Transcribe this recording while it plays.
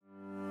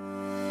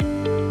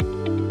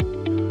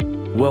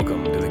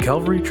Welcome to the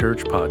Calvary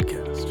Church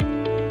Podcast.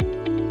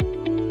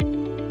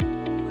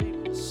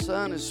 The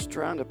sun is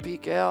trying to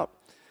peek out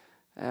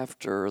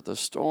after the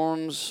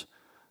storms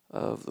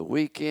of the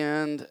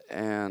weekend,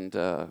 and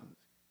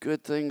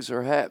good things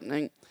are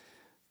happening.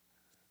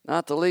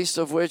 Not the least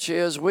of which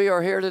is we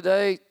are here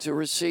today to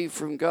receive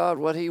from God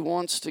what He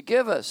wants to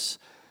give us.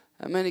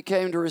 How many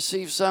came to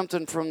receive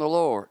something from the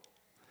Lord?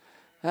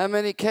 How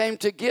many came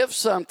to give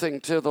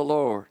something to the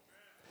Lord?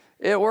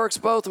 It works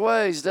both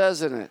ways,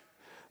 doesn't it?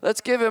 Let's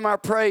give Him our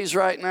praise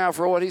right now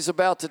for what He's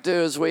about to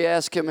do as we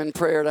ask Him in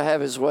prayer to have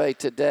His way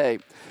today.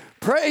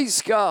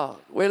 Praise God.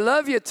 We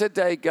love you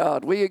today,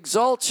 God. We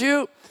exalt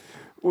you.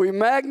 We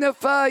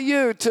magnify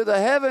you to the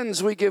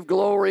heavens. We give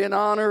glory and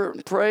honor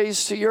and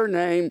praise to your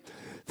name.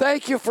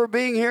 Thank you for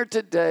being here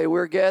today.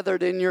 We're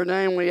gathered in your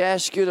name. We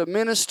ask you to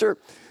minister.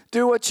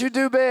 Do what you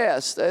do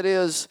best. That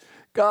is,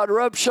 God,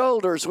 rub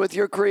shoulders with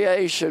your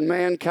creation,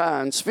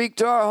 mankind. Speak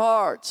to our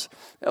hearts.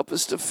 Help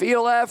us to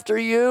feel after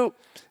you.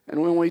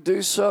 And when we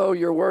do so,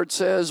 your word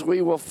says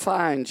we will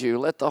find you.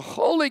 Let the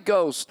Holy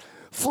Ghost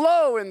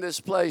flow in this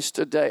place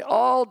today,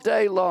 all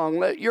day long.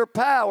 Let your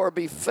power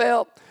be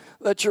felt.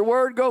 Let your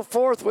word go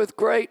forth with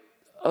great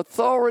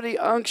authority,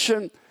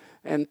 unction,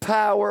 and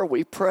power.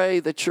 We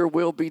pray that your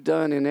will be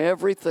done in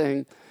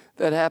everything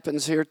that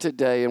happens here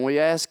today. And we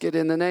ask it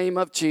in the name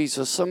of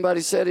Jesus.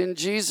 Somebody said, in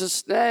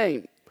Jesus'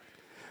 name.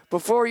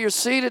 Before you're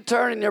seated,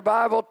 turn in your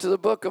Bible to the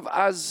book of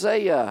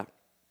Isaiah.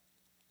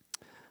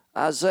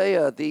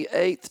 Isaiah, the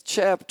 8th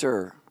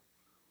chapter.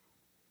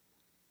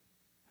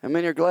 How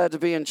many are glad to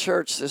be in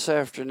church this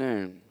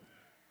afternoon?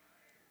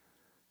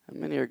 How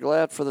many are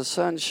glad for the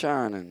sun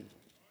shining?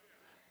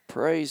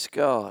 Praise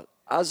God.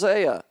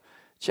 Isaiah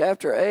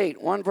chapter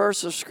 8, one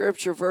verse of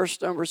Scripture,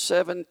 verse number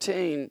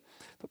 17.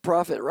 The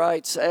prophet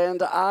writes,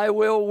 and I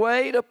will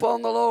wait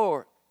upon the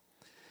Lord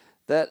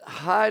that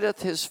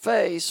hideth his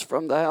face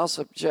from the house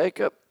of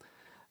Jacob,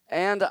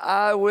 and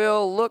I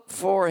will look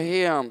for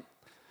him.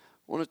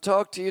 I want to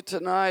talk to you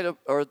tonight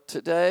or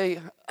today.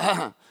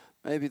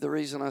 Maybe the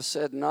reason I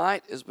said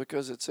night is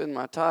because it's in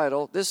my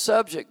title. This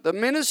subject, the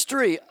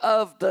ministry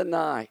of the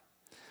night.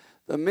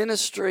 The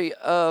ministry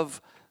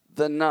of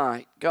the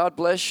night. God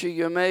bless you.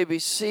 You may be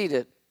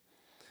seated.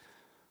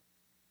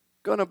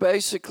 Going to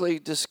basically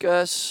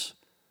discuss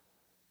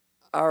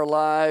our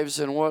lives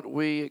and what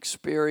we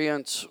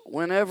experience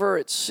whenever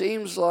it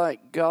seems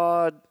like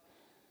God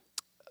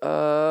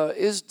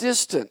is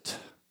distant.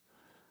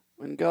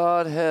 When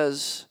God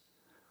has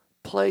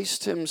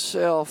placed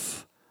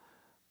himself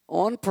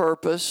on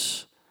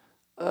purpose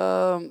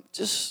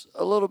just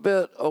a little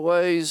bit a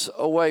ways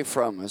away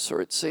from us,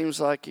 or it seems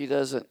like he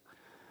doesn't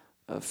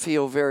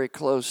feel very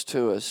close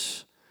to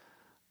us.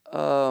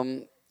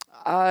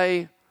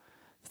 I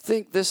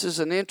think this is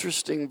an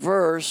interesting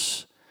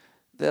verse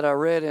that I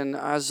read in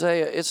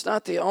Isaiah. It's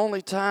not the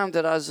only time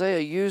that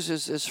Isaiah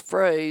uses this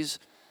phrase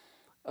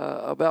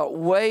about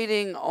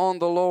waiting on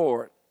the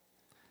Lord.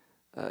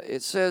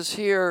 It says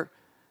here,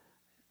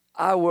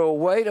 I will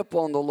wait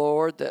upon the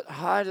Lord that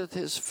hideth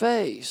his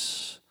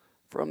face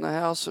from the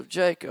house of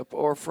Jacob,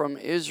 or from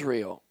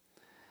Israel,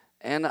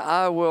 and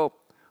I will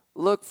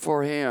look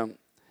for him.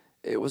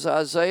 It was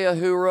Isaiah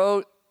who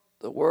wrote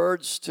the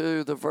words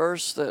to the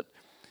verse that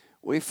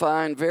we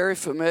find very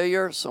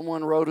familiar.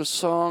 Someone wrote a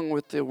song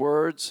with the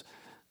words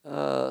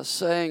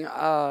saying,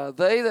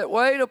 they that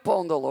wait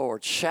upon the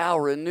Lord shall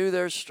renew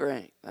their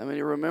strength. I mean,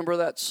 you remember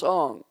that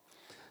song?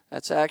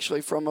 That's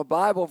actually from a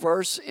Bible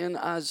verse in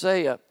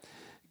Isaiah.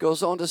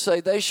 Goes on to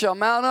say, they shall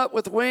mount up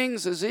with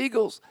wings as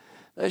eagles.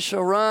 They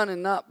shall run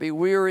and not be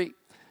weary.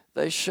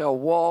 They shall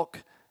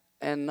walk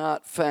and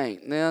not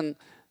faint. And then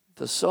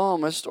the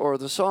psalmist or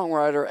the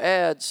songwriter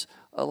adds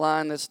a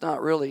line that's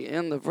not really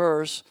in the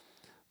verse,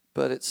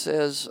 but it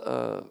says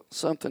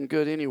something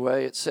good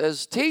anyway. It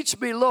says, teach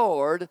me,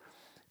 Lord,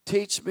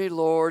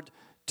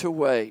 to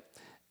wait.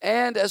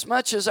 And as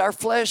much as our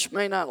flesh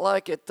may not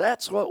like it,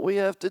 that's what we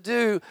have to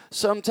do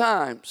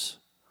sometimes.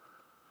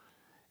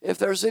 If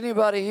there's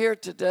anybody here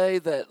today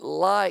that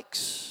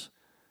likes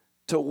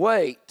to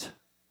wait,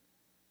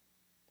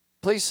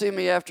 please see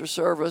me after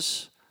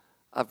service.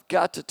 I've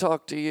got to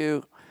talk to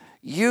you.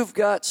 You've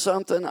got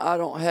something I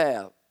don't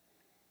have,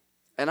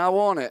 and I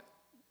want it.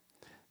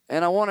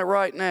 And I want it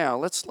right now.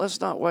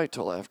 Let's not wait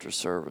till after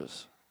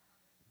service.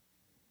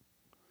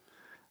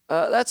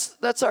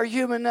 That's our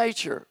human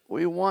nature.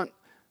 We want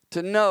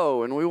to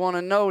know, and we want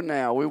to know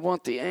now. We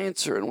want the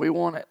answer, and we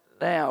want it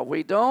now.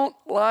 We don't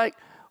like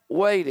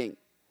waiting.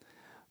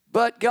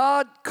 But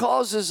God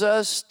causes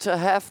us to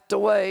have to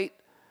wait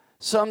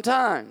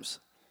sometimes.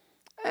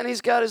 And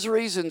he's got his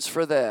reasons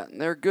for that,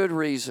 and they're good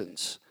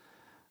reasons.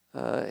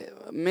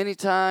 Many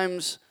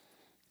times,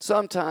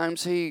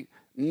 sometimes he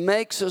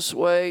makes us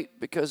wait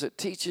because it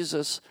teaches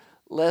us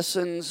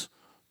lessons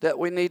that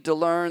we need to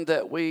learn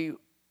that we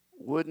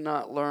would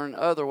not learn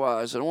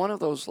otherwise. And one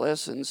of those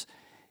lessons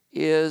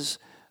is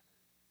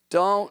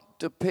don't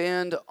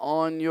depend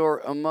on your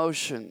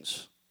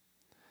emotions.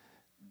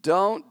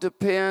 Don't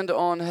depend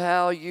on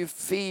how you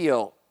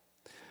feel.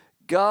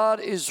 God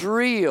is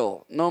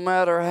real no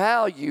matter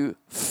how you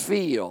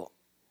feel.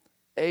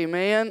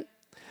 Amen.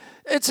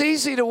 It's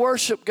easy to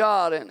worship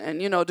God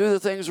and do the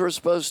things we're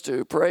supposed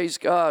to. Praise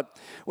God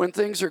when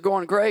things are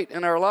going great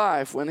in our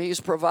life, when He's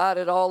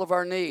provided all of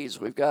our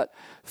needs. We've got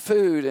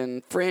food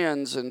and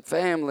friends and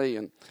family,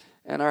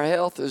 and our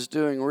health is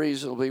doing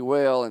reasonably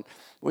well, and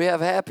we have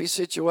happy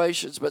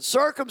situations. But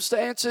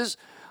circumstances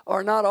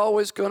are not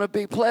always going to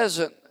be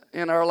pleasant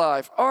in our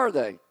life, are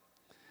they?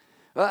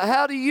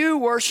 How do you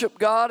worship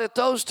God at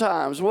those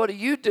times? What do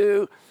you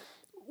do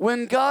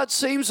when God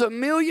seems a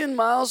million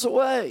miles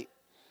away?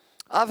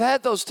 I've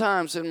had those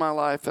times in my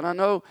life, and I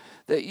know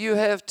that you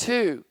have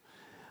too.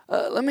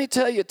 Let me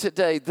tell you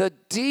today, the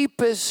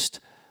deepest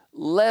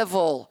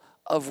level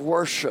of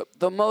worship,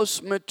 the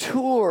most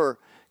mature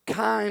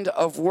kind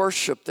of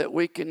worship that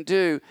we can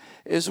do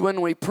is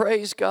when we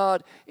praise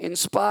God in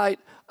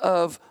spite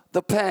of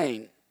the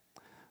pain.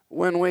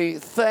 When we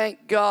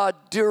thank God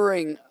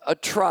during a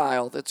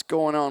trial that's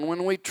going on,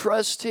 when we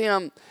trust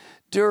Him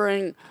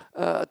during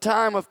a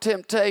time of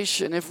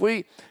temptation, if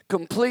we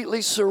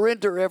completely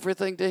surrender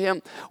everything to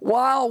Him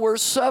while we're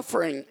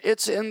suffering,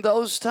 it's in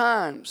those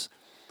times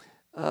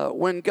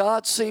when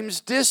God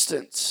seems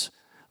distant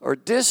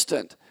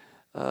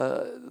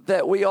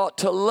that we ought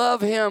to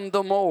love Him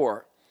the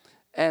more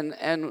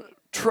and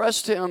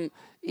trust Him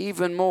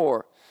even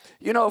more.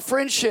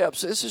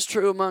 Friendships, this is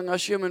true among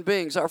us human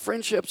beings. Our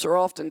friendships are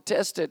often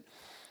tested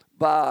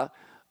by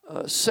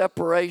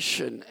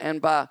separation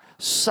and by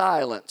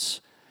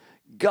silence.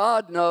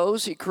 God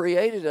knows, He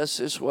created us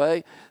this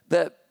way,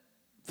 that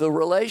the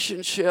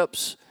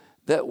relationships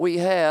that we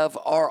have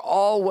are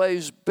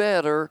always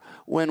better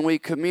when we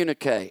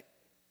communicate.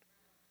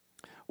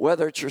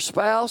 Whether it's your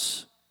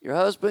spouse, your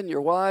husband,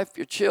 your wife,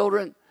 your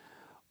children,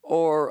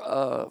 or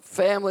a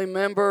family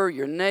member,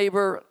 your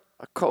neighbor,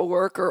 a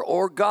coworker,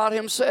 or God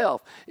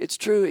Himself. It's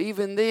true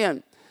even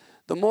then.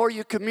 The more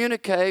you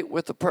communicate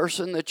with the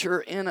person that you're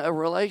in a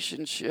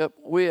relationship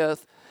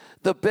with,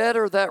 the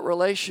better that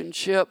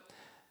relationship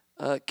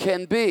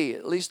can be.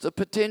 At least the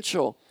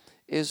potential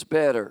is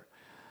better.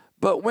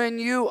 But when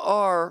you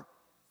are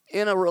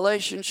in a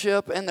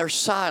relationship and there's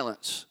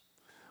silence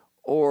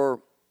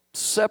or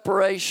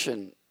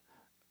separation,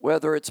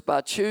 whether it's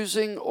by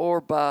choosing or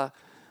by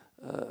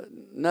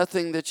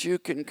nothing that you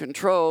can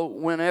control,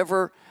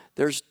 whenever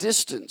there's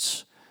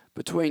distance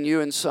between you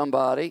and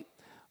somebody,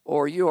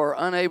 or you are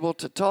unable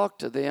to talk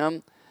to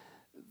them,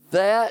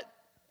 that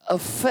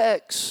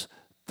affects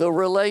the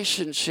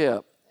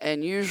relationship,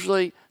 and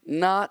usually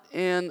not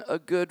in a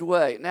good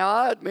way. Now,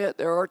 I admit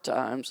there have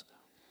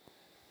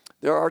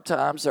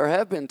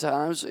been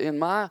times in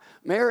my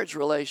marriage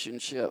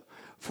relationship,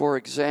 for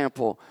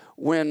example,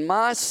 when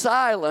my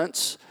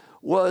silence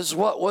was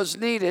what was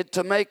needed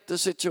to make the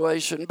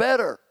situation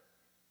better.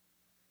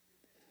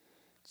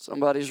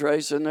 Somebody's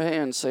raising their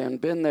hand saying,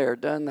 been there,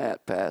 done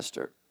that,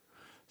 Pastor.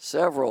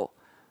 Several.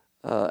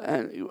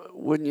 And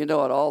wouldn't you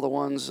know it, all the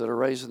ones that are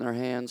raising their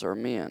hands are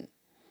men.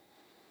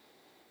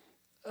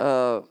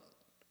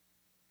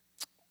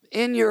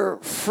 In your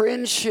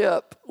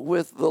friendship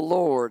with the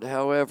Lord,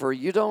 however,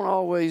 you don't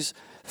always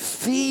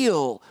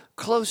feel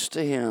close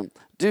to Him,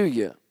 do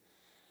you?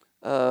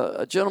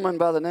 A gentleman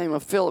by the name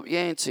of Philip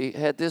Yancey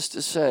had this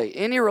to say: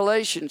 any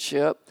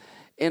relationship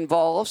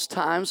involves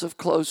times of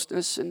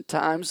closeness and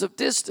times of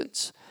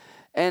distance.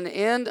 And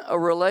in a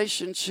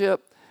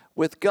relationship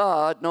with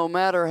God, no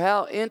matter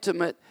how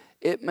intimate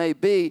it may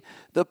be,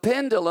 the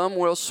pendulum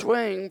will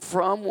swing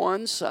from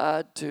one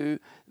side to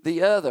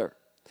the other.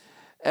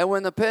 And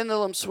when the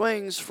pendulum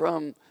swings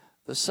from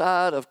the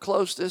side of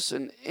closeness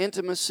and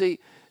intimacy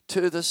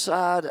to the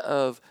side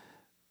of,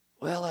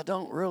 well, I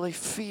don't really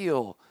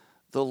feel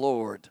the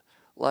Lord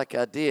like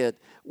I did.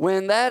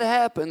 When that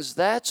happens,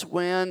 that's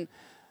when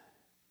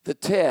the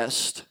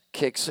test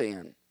kicks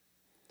in.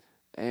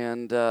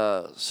 And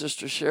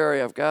Sister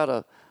Sherry, I've got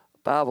a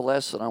Bible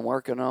lesson I'm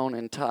working on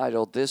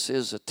entitled, This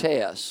is a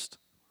Test.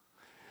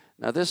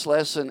 Now, this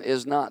lesson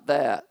is not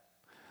that,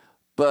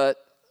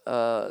 but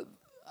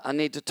I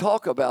need to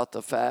talk about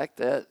the fact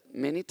that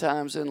many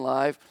times in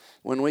life,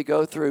 when we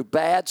go through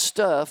bad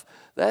stuff,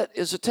 that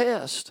is a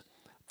test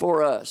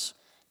for us.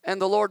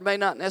 And the Lord may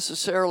not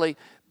necessarily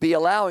be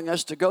allowing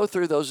us to go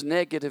through those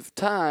negative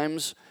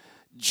times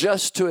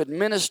just to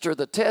administer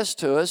the test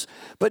to us,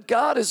 but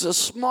God is a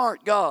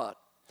smart God.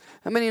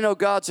 How many know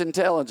God's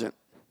intelligent?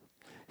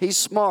 He's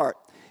smart.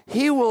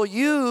 He will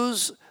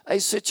use a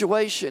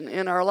situation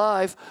in our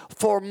life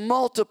for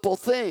multiple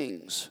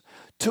things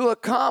to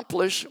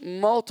accomplish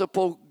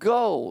multiple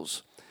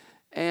goals.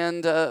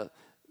 And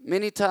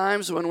many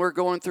times when we're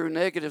going through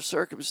negative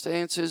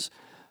circumstances,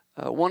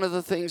 one of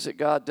the things that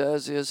God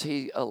does is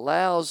He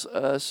allows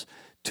us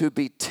to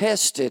be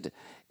tested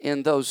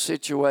in those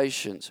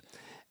situations.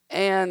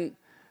 And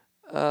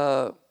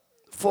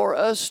for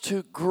us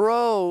to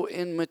grow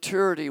in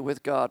maturity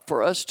with God,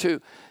 for us to,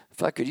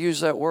 if I could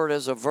use that word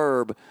as a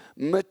verb,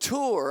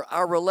 mature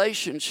our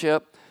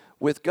relationship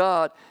with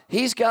God,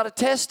 He's got to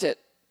test it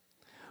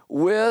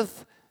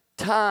with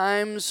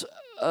times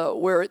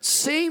where it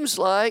seems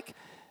like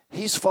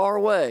He's far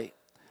away,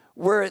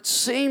 where it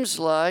seems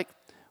like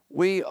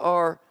we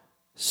are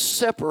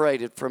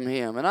separated from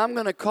Him. And I'm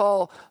going to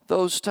call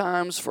those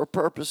times, for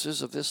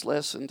purposes of this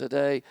lesson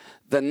today,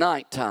 the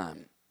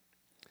nighttime.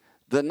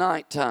 The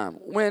nighttime.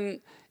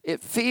 When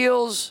it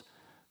feels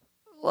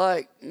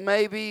like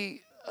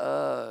maybe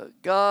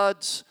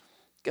God's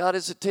got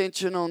His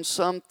attention on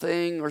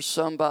something or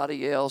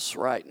somebody else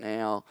right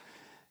now,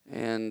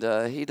 and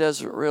He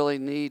doesn't really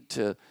need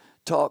to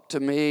talk to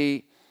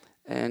me,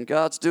 and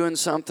God's doing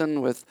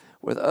something with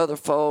other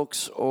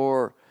folks,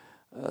 or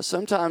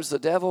sometimes the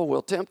devil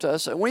will tempt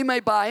us, and we may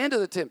buy into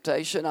the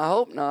temptation. I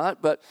hope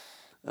not, but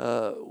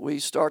we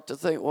start to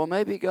think, well,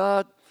 maybe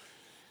God,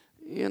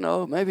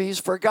 maybe He's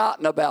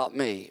forgotten about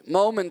me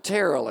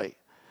momentarily.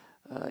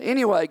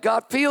 Anyway,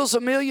 God feels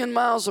a million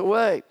miles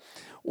away.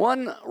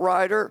 One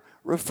writer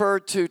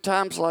referred to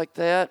times like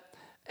that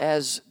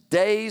as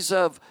days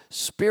of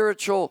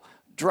spiritual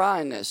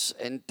dryness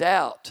and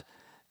doubt,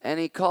 and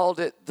he called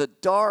it the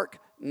dark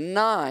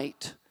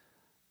night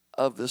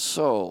of the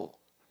soul.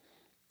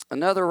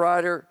 Another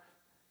writer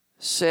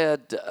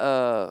said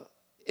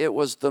it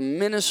was the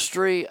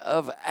ministry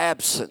of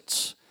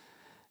absence,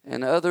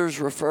 and others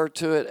refer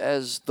to it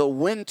as the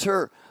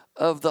winter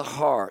of the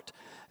heart.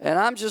 And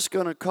I'm just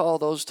going to call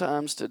those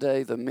times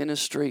today the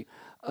ministry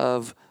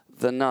of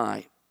the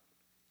night.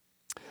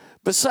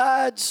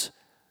 Besides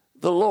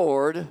the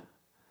Lord,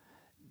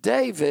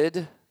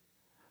 David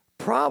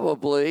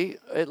probably,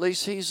 at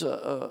least he's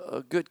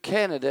a good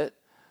candidate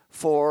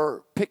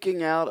for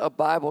picking out a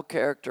Bible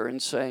character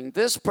and saying,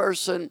 this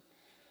person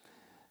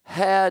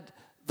had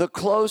the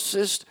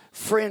closest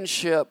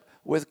friendship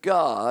with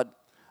God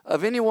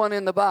of anyone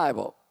in the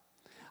Bible.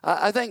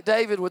 I think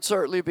David would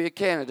certainly be a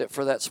candidate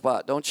for that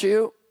spot, don't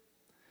you?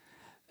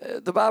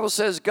 The Bible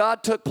says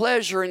God took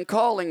pleasure in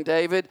calling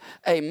David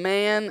a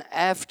man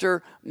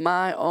after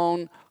my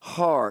own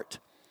heart.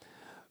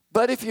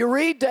 But if you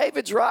read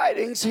David's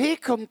writings, he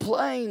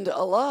complained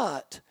a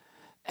lot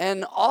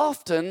and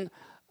often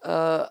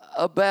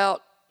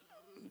about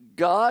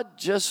God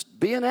just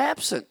being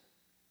absent,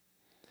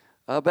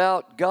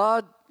 about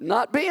God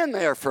not being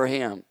there for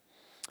him.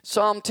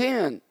 Psalm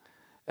 10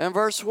 and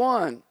verse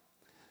 1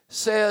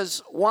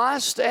 says, why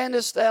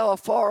standest thou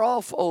afar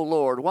off, O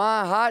Lord?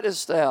 Why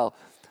hidest thou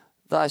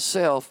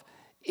thyself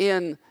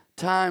in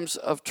times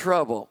of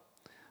trouble?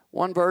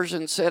 One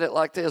version said it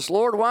like this: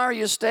 Lord, why are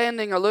you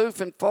standing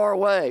aloof and far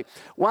away?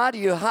 Why do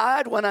you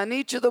hide when I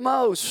need you the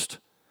most?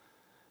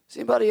 Has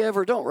anybody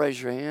ever, don't raise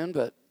your hand,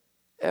 but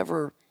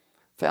ever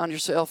found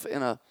yourself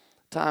in a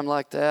time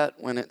like that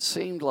when it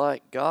seemed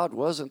like God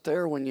wasn't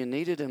there when you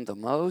needed Him the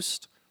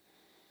most?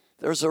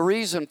 There's a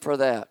reason for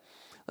that.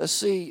 Let's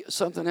see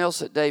something else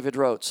that David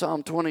wrote.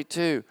 Psalm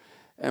 22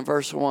 and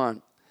verse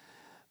 1.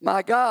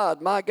 My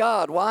God,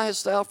 why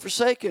hast thou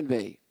forsaken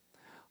me?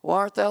 Why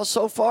art thou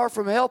so far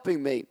from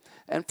helping me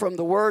and from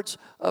the words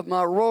of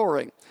my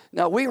roaring?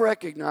 Now we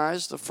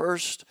recognize the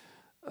first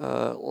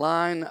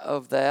line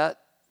of that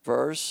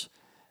verse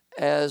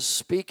as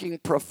speaking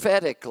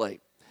prophetically.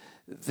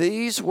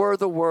 These were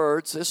the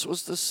words, this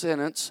was the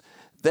sentence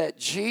that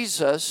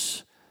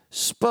Jesus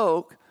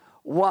spoke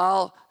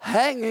while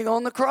hanging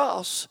on the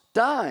cross,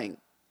 dying.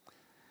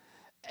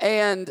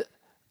 And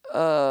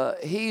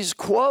he's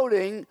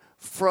quoting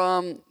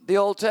from the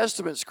Old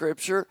Testament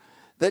scripture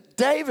that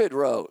David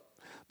wrote.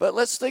 But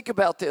let's think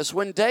about this.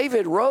 When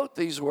David wrote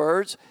these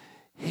words,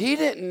 he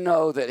didn't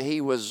know that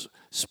he was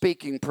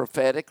speaking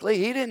prophetically.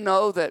 He didn't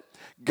know that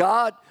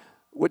God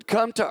would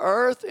come to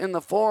earth in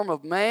the form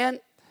of man,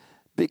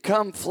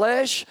 become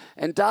flesh,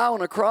 and die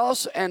on a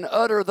cross and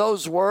utter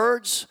those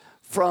words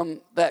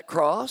from that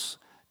cross.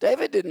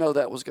 David didn't know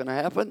that was going to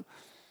happen.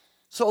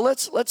 So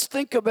let's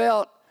think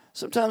about,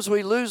 sometimes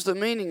we lose the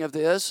meaning of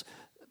this,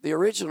 the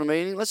original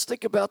meaning. Let's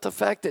think about the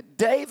fact that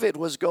David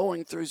was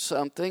going through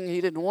something he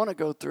didn't want to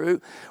go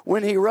through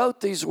when he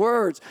wrote these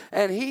words.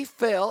 And he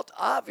felt,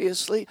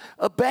 obviously,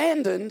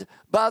 abandoned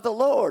by the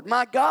Lord.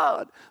 My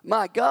God,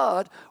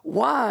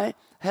 why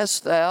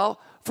hast thou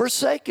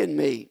forsaken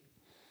me?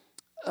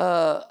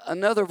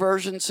 Another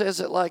version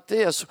says it like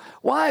this: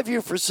 why have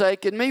you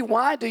forsaken me?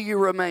 Why do you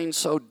remain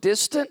so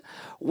distant?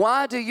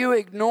 Why do you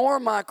ignore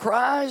my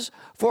cries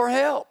for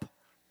help?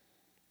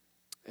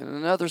 In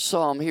another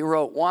psalm, he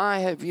wrote, why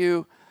have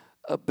you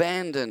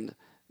abandoned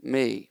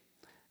me?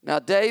 Now,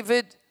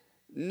 David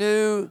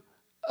knew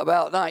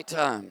about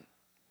nighttime.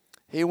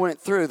 He went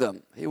through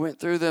them. He went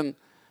through them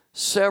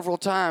several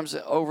times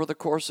over the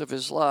course of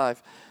his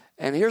life.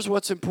 And here's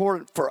what's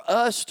important for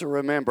us to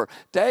remember.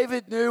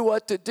 David knew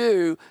what to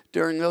do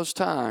during those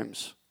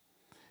times.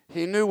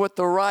 He knew what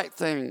the right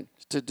thing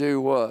to do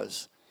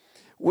was.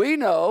 We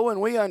know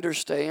and we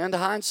understand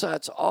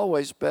hindsight's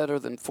always better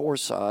than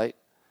foresight.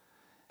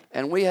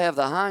 And we have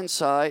the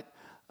hindsight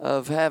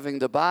of having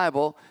the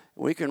Bible.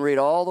 We can read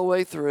all the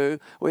way through.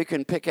 We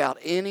can pick out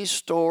any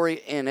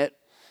story in it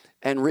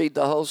and read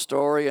the whole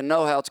story and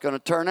know how it's going to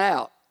turn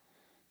out,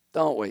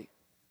 don't we?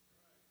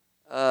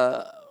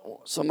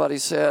 Somebody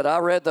said, I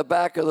read the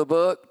back of the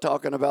book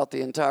talking about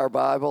the entire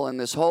Bible, and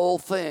this whole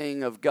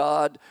thing of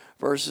God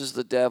versus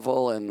the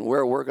devil and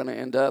where we're going to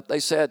end up. They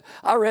said,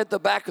 I read the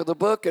back of the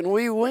book and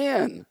we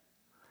win.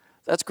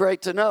 That's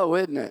great to know,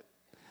 isn't it?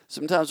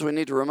 Sometimes we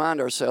need to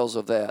remind ourselves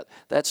of that.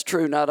 That's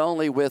true not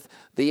only with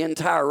the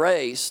entire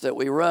race that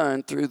we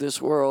run through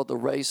this world, the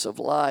race of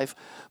life,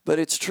 but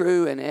it's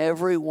true in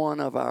every one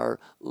of our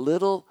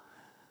little,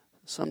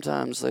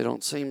 sometimes they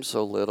don't seem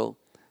so little,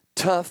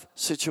 tough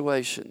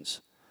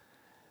situations.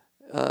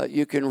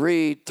 You can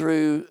read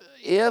through,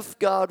 if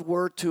God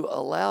were to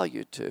allow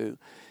you to,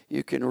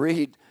 you can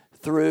read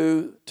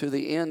through to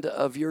the end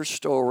of your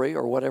story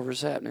or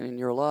whatever's happening in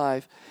your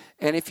life.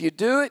 And if you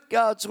do it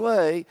God's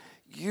way,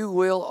 you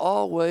will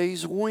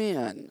always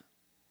win.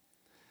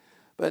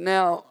 But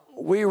now,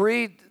 we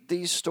read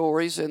these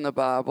stories in the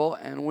Bible,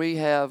 and we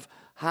have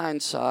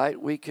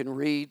hindsight. We can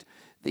read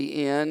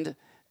the end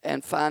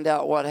and find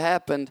out what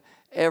happened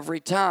every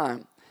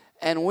time.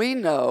 And we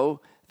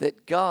know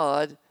that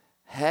God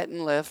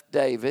hadn't left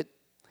David.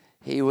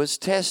 He was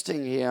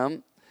testing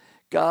him.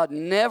 God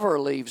never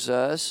leaves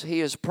us. He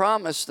has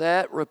promised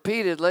that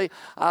repeatedly.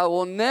 I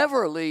will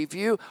never leave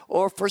you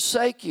or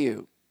forsake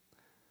you.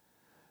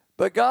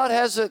 But God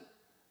hasn't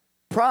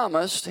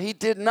promised. He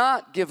did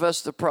not give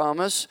us the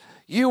promise,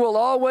 you will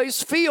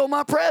always feel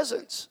my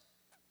presence.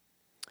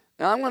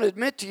 Now, I'm going to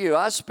admit to you,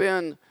 I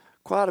spend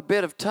quite a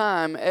bit of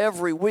time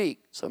every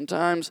week.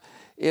 Sometimes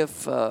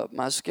if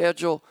my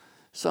schedule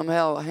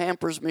somehow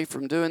hampers me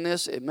from doing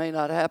this, it may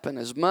not happen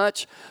as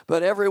much.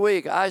 But every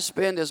week I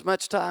spend as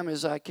much time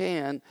as I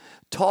can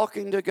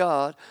talking to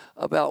God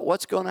about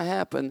what's going to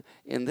happen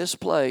in this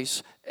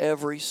place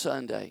every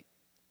Sunday.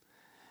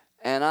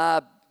 And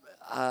I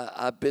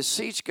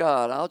beseech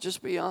God. I'll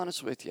just be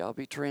honest with you. I'll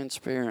be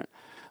transparent.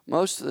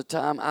 Most of the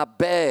time, I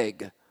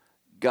beg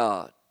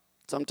God,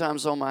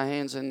 sometimes on my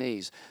hands and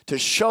knees, to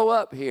show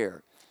up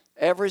here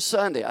every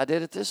Sunday. I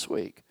did it this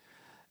week.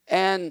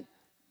 And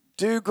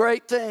do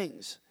great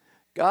things.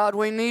 God,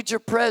 we need your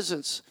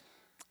presence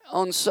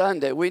on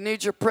Sunday. We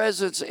need your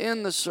presence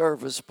in the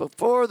service,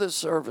 before the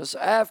service,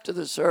 after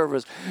the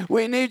service.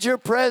 We need your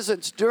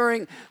presence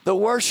during the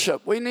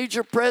worship. We need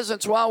your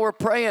presence while we're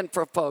praying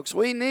for folks.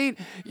 We need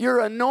your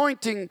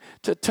anointing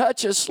to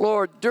touch us,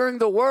 Lord, during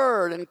the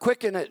word and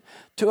quicken it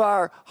to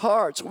our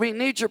hearts. We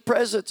need your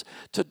presence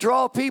to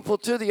draw people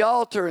to the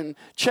altar and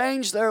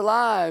change their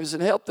lives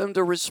and help them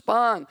to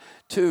respond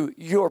to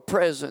your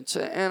presence.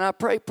 And I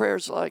pray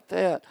prayers like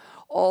that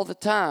all the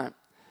time.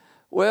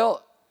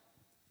 Well,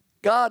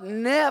 God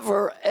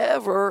never,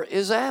 ever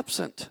is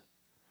absent.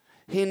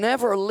 He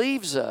never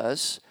leaves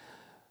us,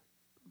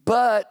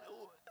 but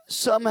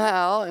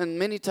somehow, and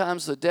many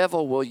times the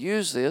devil will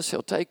use this,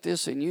 he'll take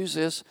this and use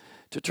this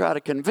to try to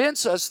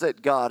convince us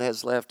that God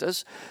has left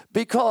us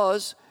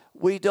because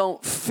we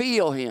don't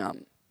feel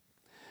him.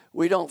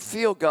 We don't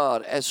feel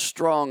God as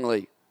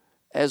strongly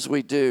as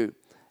we do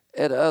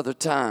at other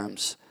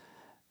times.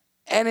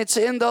 And it's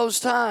in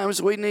those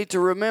times we need to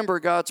remember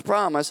God's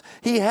promise.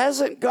 He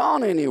hasn't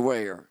gone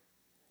anywhere.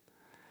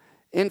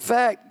 In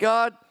fact,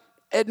 God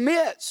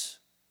admits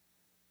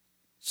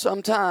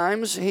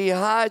sometimes he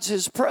hides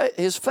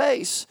his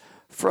face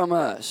from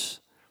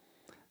us.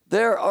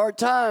 There are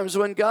times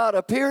when God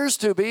appears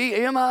to be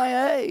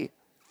MIA,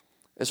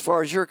 as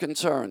far as you're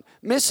concerned,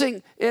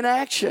 missing in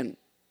action.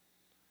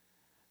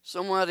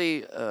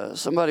 Somebody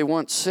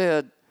once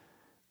said,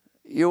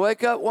 you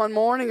wake up one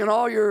morning and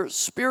all your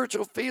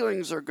spiritual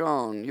feelings are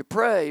gone. You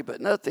pray,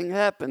 but nothing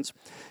happens.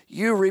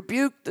 You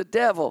rebuke the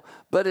devil,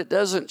 but it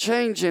doesn't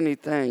change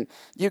anything.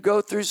 You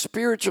go through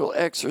spiritual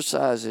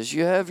exercises.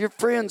 You have your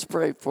friends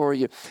pray for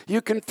you.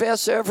 You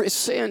confess every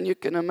sin you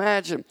can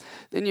imagine.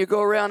 Then you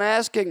go around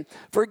asking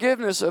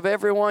forgiveness of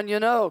everyone you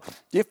know.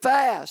 You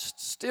fast,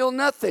 still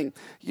nothing.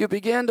 You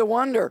begin to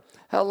wonder,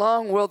 how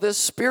long will this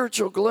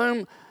spiritual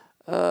gloom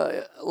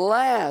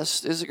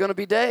last? Is it going to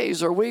be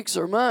days or weeks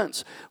or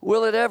months?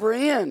 Will it ever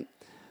end?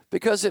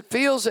 Because it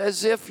feels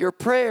as if your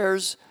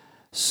prayers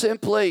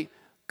simply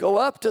go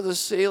up to the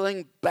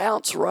ceiling,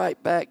 bounce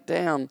right back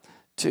down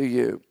to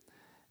you.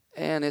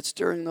 And it's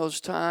during those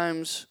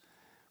times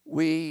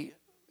we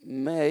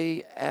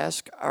may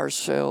ask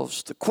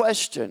ourselves the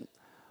question,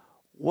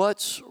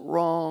 what's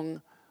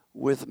wrong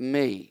with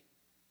me?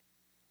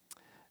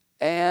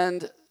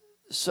 And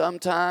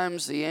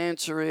sometimes the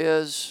answer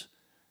is,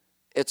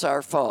 it's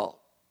our fault,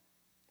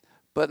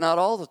 but not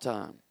all the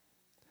time.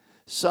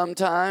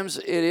 Sometimes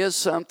it is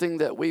something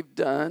that we've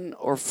done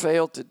or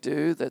failed to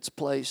do that's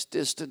placed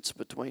distance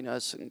between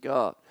us and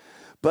God,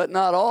 but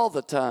not all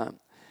the time.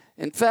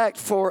 In fact,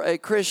 for a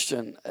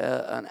Christian,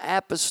 an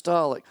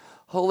apostolic,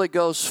 Holy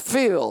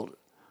Ghost-filled,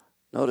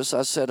 notice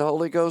I said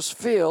Holy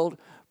Ghost-filled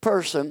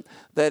person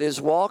that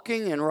is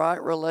walking in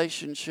right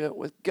relationship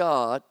with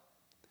God,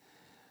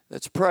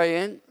 that's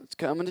praying, that's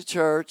coming to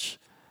church,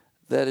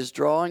 that is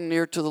drawing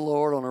near to the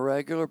Lord on a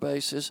regular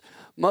basis,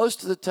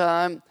 most of the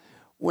time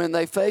when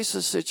they face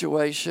a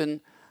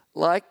situation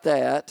like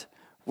that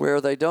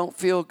where they don't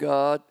feel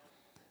God,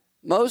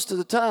 most of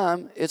the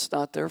time it's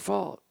not their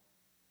fault.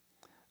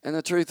 And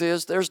the truth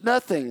is there's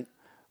nothing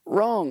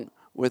wrong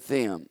with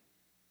them.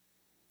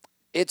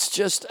 It's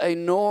just a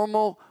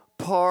normal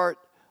part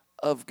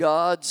of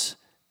God's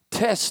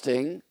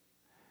testing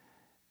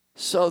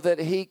so that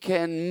He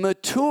can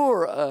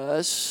mature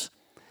us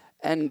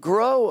and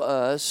grow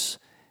us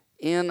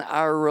in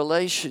our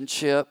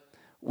relationship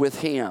with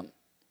Him.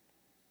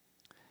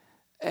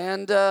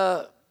 And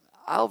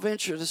I'll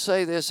venture to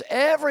say this,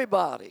 every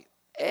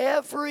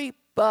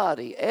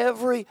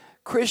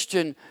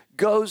Christian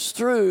goes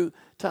through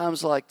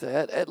times like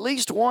that at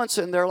least once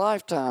in their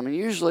lifetime, and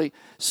usually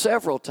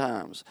several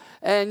times.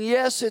 And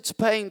yes, it's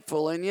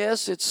painful, and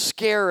yes, it's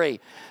scary,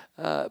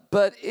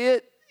 but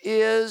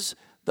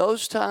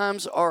those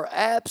times are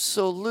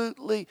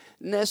absolutely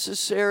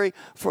necessary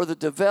for the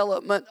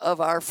development of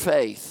our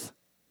faith.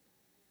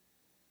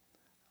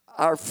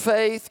 Our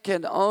faith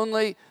can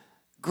only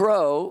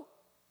grow.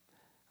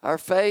 Our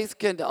faith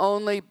can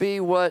only be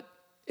what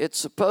it's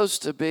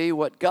supposed to be,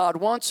 what God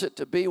wants it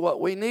to be, what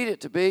we need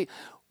it to be,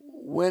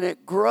 when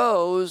it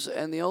grows.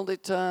 And the only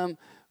time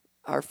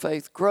our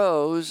faith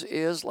grows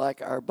is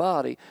like our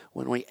body,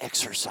 when we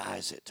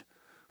exercise it.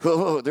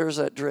 Oh, there's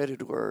that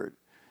dreaded word,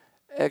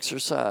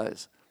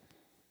 exercise.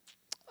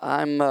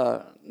 I'm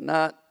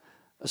not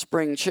a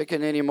spring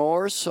chicken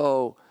anymore,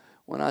 so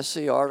when I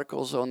see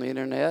articles on the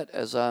internet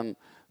as I'm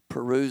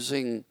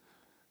perusing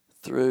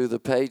through the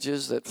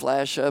pages that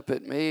flash up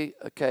at me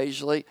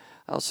occasionally,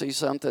 I'll see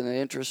something that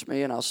interests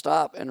me and I'll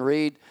stop and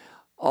read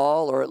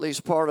all or at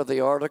least part of the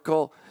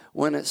article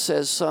when it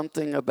says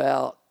something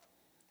about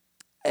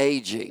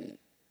aging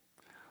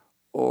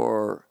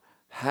or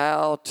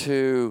how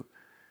to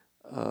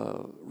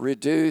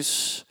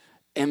reduce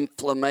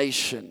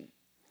inflammation,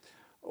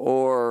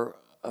 or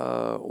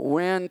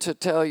when to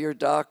tell your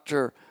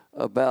doctor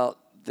about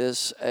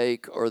this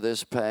ache or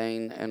this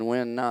pain and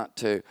when not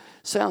to.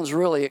 Sounds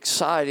really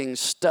exciting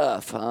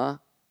stuff, huh?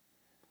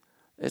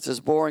 It's as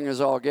boring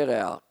as all get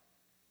out,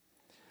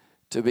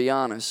 to be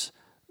honest.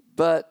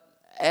 But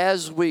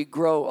as we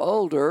grow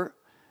older,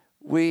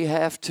 we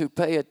have to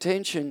pay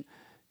attention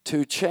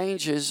to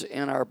changes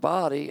in our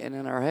body and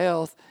in our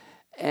health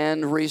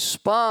and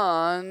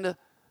respond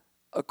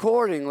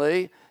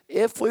accordingly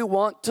if we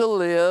want to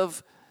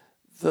live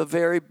the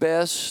very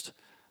best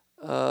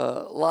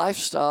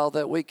lifestyle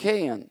that we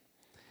can.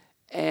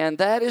 And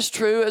that is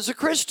true as a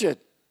Christian.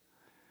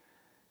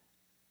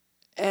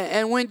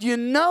 And when you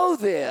know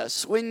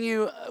this, when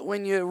you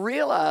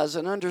realize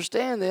and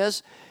understand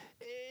this,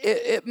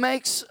 it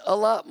makes a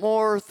lot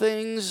more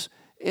things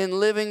in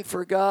living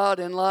for God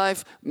in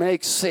life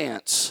make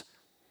sense.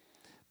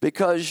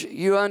 Because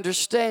you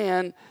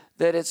understand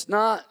that it's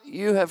not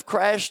you have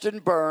crashed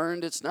and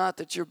burned. It's not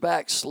that you're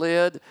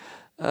backslid.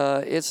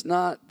 It's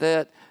not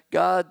that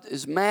God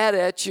is mad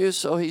at you,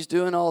 so He's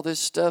doing all this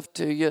stuff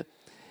to you.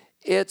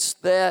 It's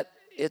that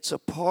it's a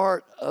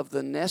part of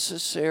the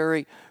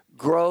necessary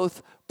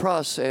growth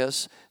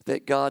process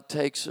that God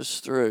takes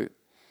us through.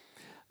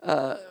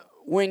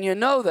 When you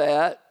know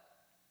that,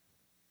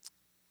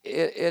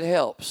 it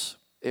helps.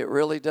 It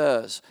really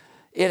does.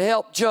 It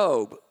helped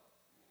Job.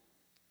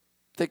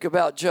 Think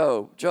about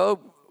Job. Job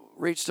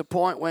reached a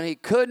point when he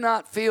could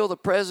not feel the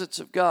presence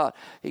of God.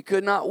 He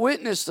could not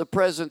witness the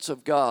presence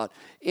of God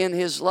in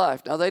his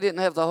life. Now, they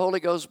didn't have the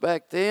Holy Ghost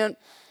back then,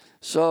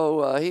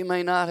 so he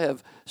may not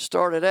have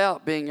started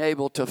out being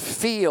able to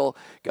feel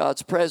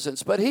God's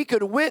presence, but he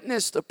could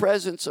witness the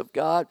presence of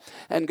God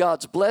and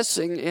God's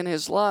blessing in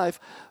his life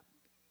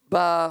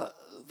by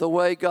the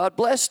way God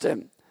blessed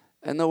him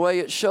and the way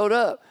it showed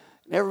up.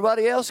 And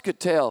everybody else could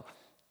tell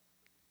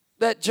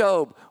that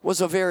Job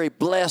was a very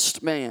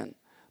blessed man,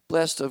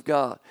 blessed of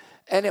God.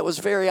 And it was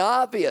very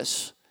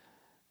obvious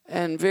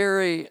and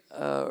very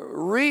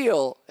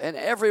real. And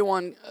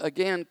everyone,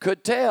 again,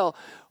 could tell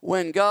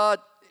when God,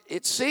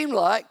 it seemed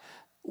like,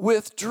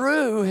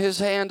 withdrew His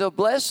hand of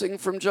blessing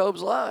from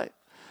Job's life.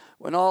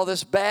 When all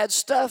this bad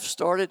stuff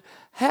started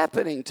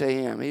happening to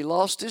him. He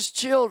lost his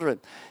children.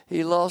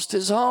 He lost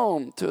his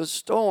home to a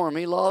storm.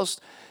 He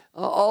lost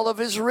all of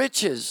his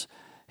riches.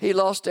 He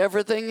lost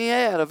everything he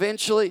had,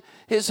 eventually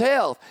his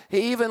health.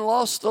 He even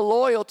lost the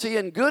loyalty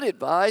and good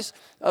advice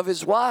of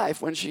his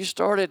wife when she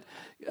started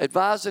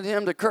advising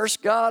him to curse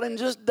God and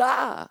just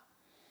die.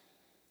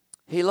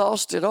 He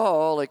lost it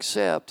all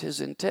except his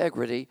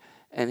integrity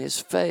and his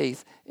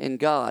faith in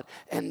God.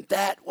 And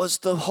that was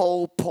the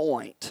whole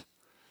point.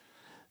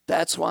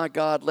 That's why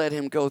God let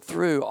him go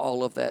through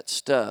all of that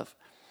stuff.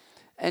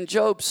 And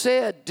Job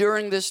said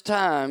during this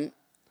time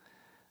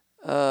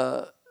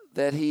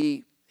that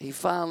he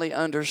finally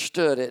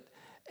understood it,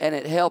 and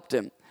it helped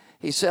him.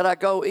 He said, I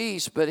go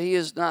east, but He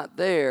is not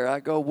there. I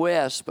go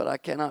west, but I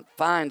cannot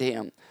find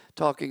Him,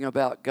 talking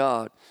about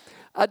God.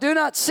 I do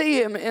not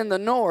see Him in the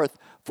north,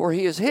 for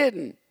He is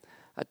hidden.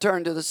 I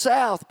turn to the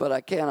south, but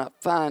I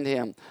cannot find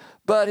Him.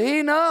 But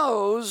He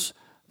knows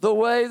the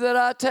way that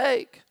I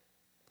take.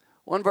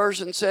 One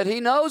version said, He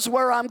knows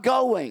where I'm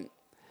going.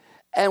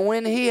 And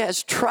when He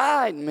has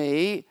tried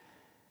me,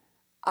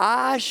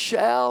 I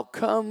shall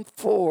come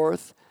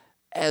forth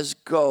as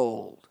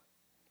gold.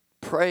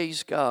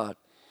 Praise God.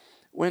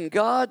 When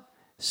God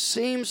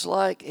seems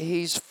like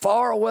He's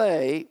far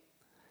away,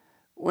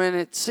 when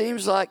it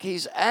seems like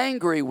he's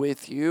angry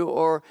with you,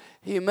 or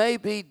he may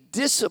be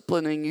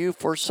disciplining you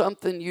for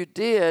something you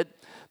did,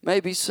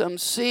 maybe some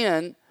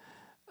sin,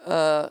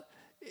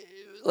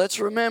 let's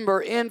remember,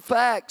 in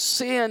fact,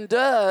 sin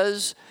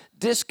does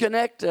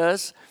disconnect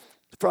us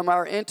from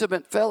our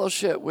intimate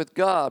fellowship with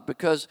God,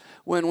 because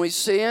when we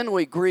sin,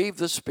 we grieve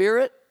the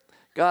Spirit,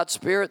 God's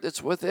Spirit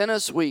that's within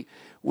us. We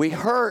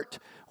hurt,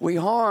 we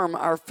harm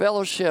our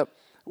fellowship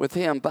with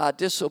Him by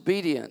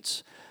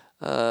disobedience.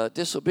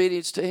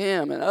 Disobedience to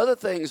Him, and other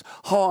things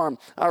harm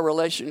our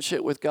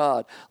relationship with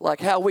God, like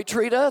how we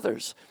treat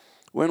others.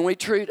 When we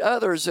treat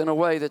others in a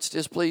way that's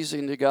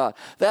displeasing to God,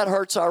 that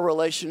hurts our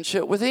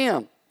relationship with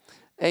Him.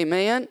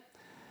 Amen?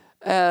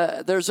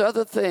 There's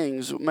other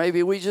things.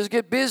 Maybe we just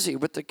get busy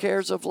with the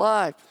cares of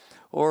life,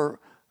 or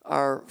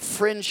our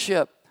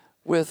friendship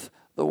with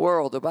the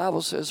world. The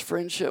Bible says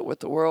friendship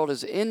with the world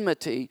is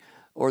enmity,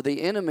 or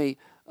the enemy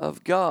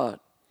of God.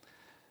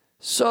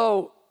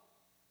 So,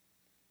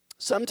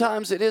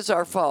 sometimes it is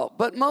our fault,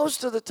 but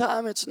most of the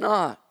time it's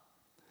not.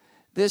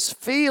 This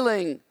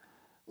feeling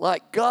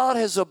like God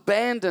has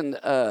abandoned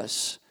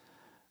us,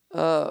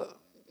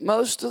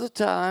 most of the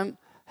time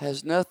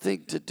has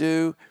nothing to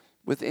do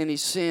with any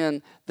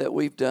sin that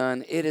we've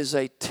done. It is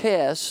a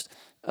test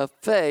of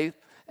faith,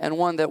 and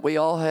one that we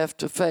all have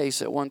to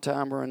face at one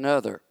time or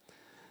another.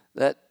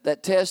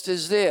 That test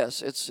is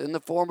this. It's in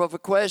the form of a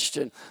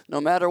question. No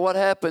matter what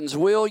happens,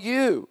 will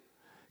you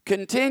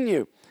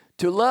continue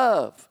to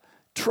love,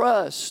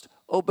 trust,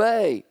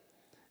 obey,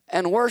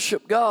 and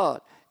worship God,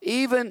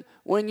 even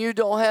when you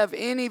don't have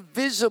any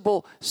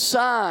visible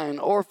sign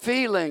or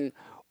feeling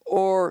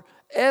or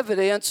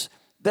evidence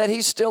that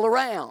He's still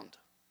around?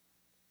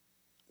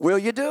 Will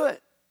you do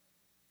it?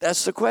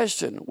 That's the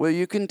question. Will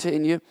you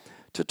continue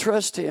to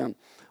trust Him?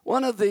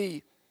 One of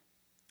the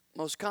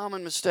most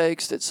common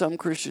mistakes that some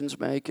Christians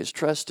make is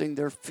trusting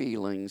their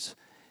feelings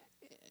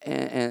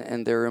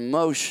and their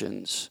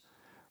emotions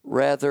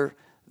rather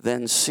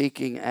than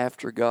seeking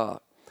after God.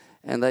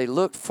 And they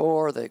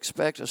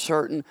expect a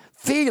certain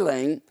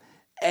feeling,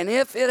 and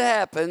if it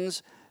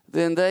happens,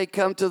 then they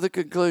come to the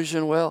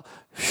conclusion, well,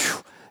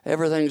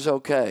 everything's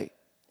okay.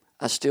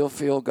 I still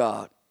feel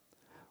God.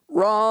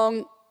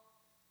 Wrong.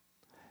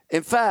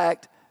 In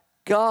fact,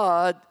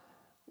 God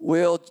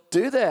will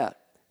do that.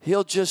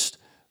 He'll just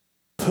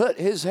put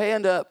His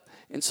hand up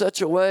in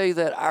such a way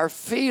that our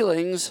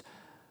feelings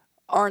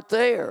aren't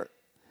there,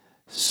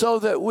 so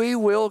that we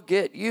will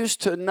get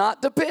used to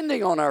not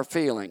depending on our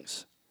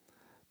feelings,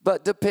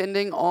 but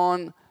depending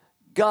on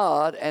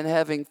God and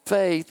having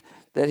faith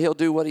that He'll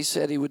do what He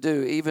said He would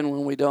do, even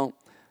when we don't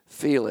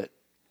feel it.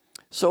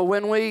 So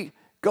when we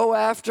go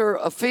after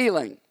a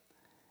feeling,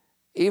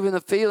 even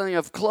the feeling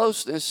of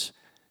closeness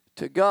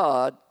to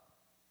God,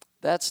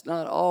 that's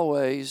not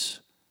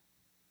always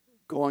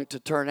going to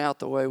turn out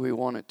the way we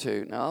want it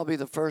to. Now, I'll be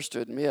the first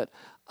to admit,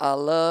 I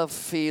love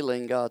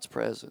feeling God's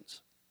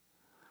presence.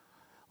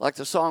 Like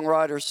the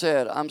songwriter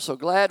said, I'm so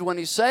glad when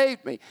He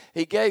saved me,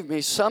 He gave me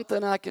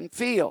something I can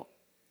feel.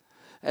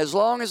 As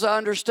long as I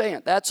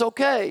understand, that's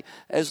okay.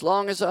 As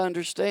long as I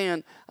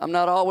understand, I'm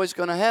not always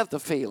going to have the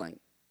feeling.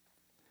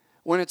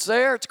 When it's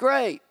there, it's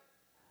great.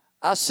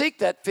 I seek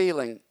that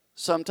feeling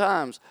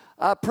sometimes.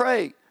 I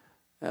pray.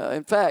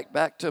 In fact,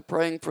 back to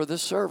praying for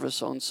this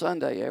service on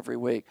Sunday every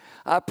week.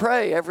 I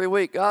pray every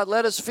week, God,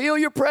 let us feel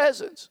Your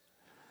presence.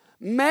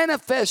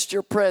 Manifest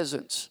Your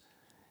presence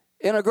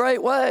in a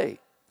great way,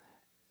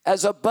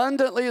 as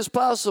abundantly as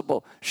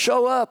possible.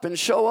 Show up and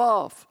show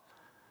off.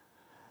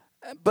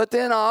 But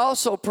then I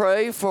also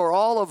pray for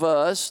all of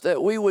us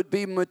that we would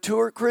be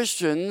mature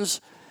Christians,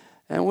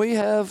 and we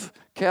have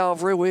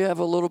Calvary, we have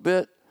a little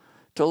bit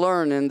to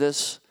learn in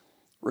this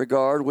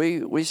regard.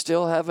 We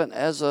still haven't,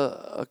 as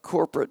a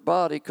corporate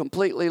body,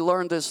 completely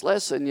learned this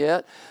lesson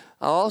yet.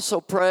 I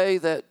also pray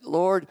that,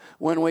 Lord,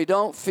 when we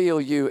don't feel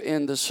You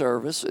in the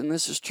service, and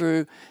this is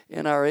true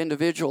in our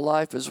individual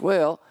life as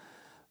well,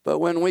 but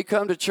when we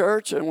come to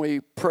church and we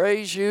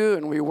praise You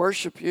and we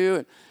worship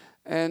You,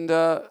 and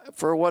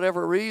for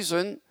whatever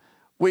reason,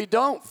 we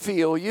don't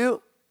feel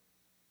You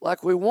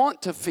like we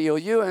want to feel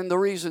You, and the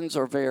reasons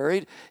are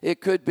varied. It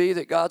could be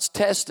that God's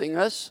testing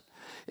us.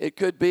 It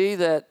could be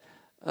that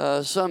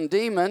some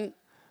demon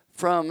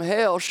from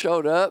hell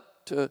showed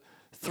up to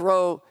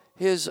throw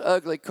his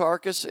ugly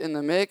carcass in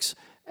the mix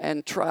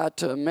and try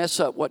to mess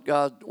up what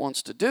God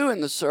wants to do in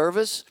the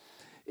service.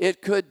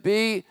 It could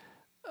be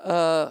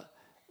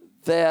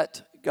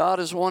that God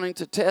is wanting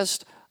to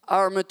test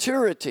our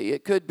maturity.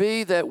 It could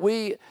be that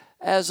we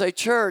as a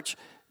church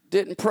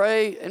didn't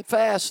pray and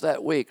fast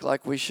that week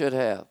like we should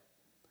have.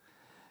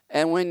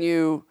 And when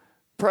you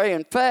pray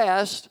and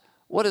fast,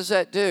 what does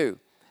that do?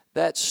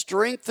 That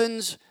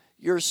strengthens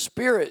your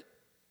spirit,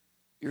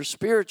 your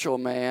spiritual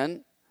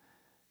man,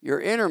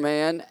 your inner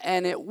man,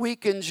 and it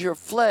weakens your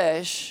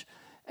flesh,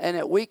 and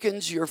it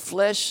weakens your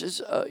flesh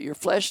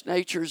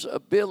nature's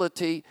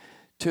ability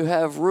to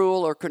have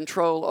rule or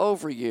control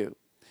over you.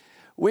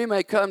 We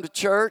may come to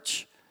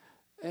church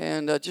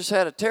and just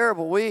had a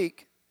terrible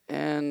week,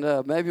 and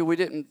maybe we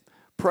didn't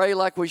pray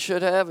like we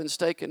should have and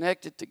stay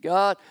connected to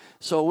God.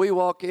 So we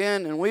walk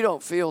in and we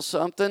don't feel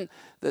something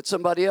that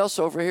somebody else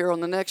over here on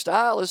the next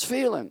aisle is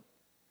feeling.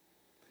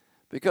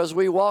 Because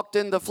we walked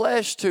in the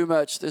flesh too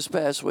much this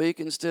past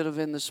week instead of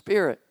in the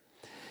Spirit.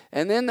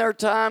 And then there are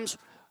times,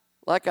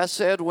 like I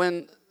said,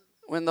 when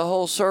the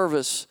whole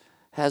service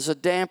has a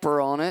damper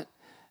on it.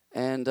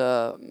 And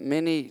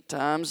many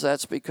times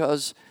that's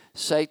because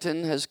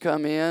Satan has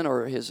come in,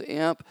 or his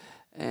imp,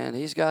 and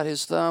he's got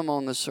his thumb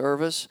on the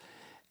service.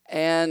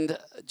 And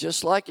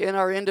just like in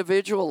our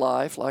individual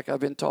life, like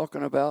I've been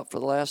talking about for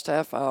the last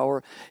half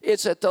hour,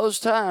 it's at those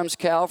times,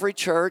 Calvary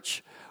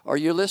Church, are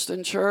you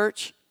listening,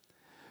 church?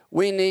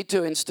 We need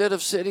to, instead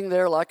of sitting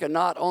there like a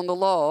knot on the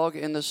log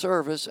in the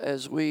service,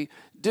 as we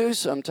do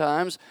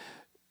sometimes,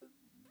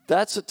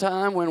 that's a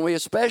time when we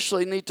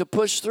especially need to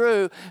push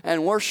through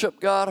and worship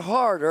God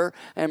harder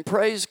and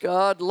praise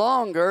God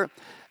longer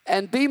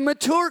and be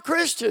mature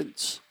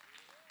Christians.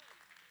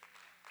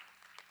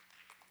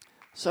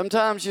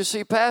 Sometimes you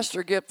see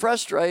pastor get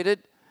frustrated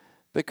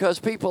because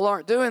people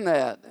aren't doing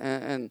that.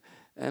 And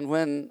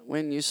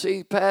when you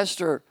see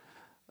pastor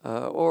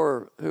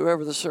or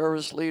whoever the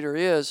service leader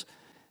is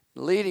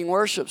leading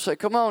worship, say,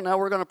 come on, now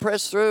we're going to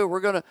press through.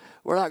 We're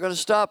not going to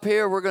stop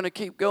here. We're going to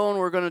keep going.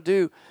 We're going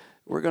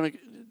to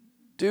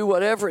do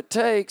whatever it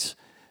takes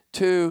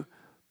to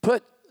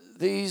put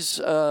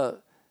these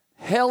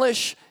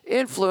hellish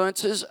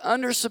influences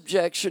under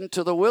subjection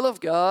to the will of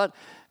God,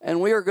 and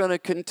we are going to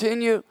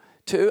continue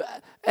to,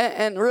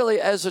 and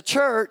really as a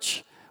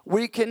church,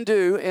 we can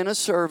do in a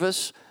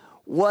service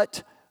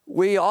what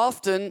we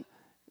often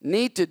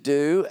need to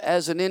do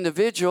as an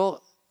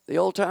individual. The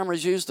old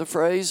timers use the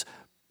phrase,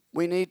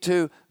 we need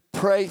to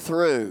pray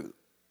through.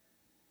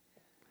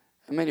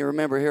 How many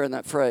remember hearing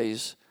that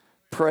phrase?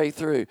 Pray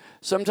through.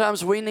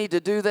 Sometimes we need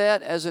to do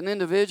that as an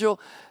individual.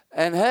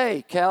 And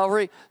hey,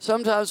 Calvary,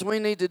 sometimes we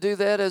need to do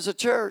that as a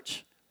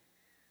church.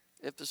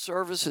 If the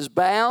service is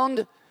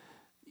bound,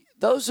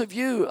 those of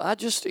you, I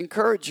just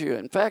encourage you.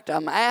 In fact,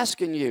 I'm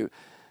asking you,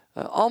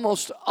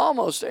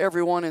 almost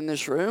everyone in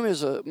this room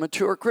is a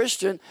mature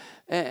Christian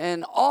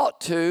and ought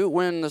to,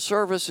 when the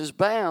service is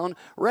bound,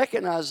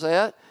 recognize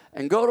that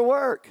and go to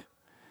work.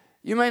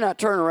 You may not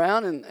turn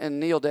around and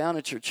kneel down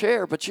at your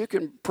chair, but you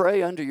can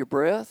pray under your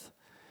breath.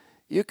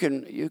 You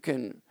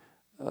can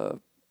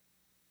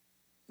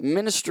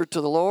minister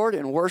to the Lord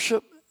and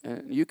worship.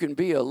 And you can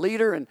be a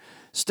leader and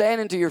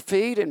standing to your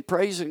feet and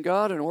praising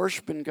God and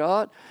worshiping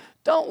God.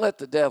 Don't let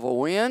the devil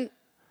win.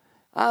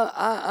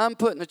 I'm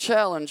putting a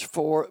challenge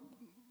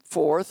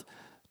forth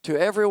to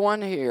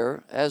everyone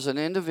here as an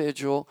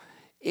individual.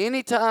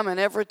 Anytime and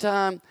every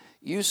time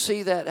you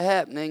see that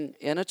happening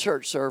in a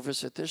church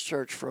service at this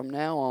church from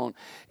now on,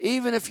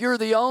 even if you're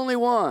the only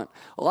one,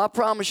 well, I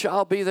promise you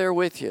I'll be there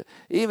with you.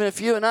 Even if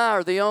you and I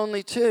are the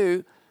only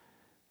two,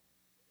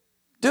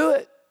 do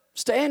it.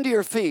 Stand to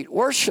your feet.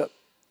 Worship.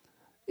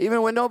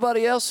 Even when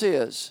nobody else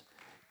is.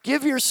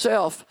 Give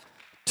yourself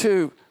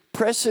to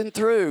pressing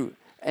through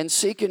and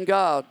seeking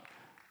God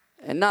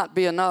and not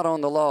be a knot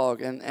on the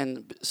log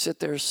and sit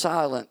there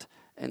silent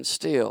and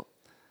still.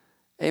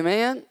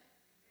 Amen?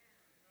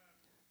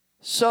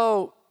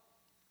 So,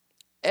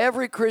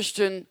 every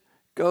Christian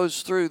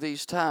goes through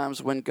these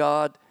times when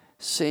God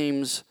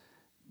seems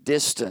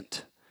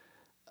distant.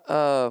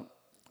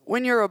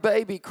 When you're a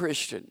baby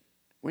Christian,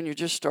 when you're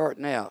just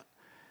starting out,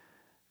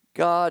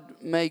 God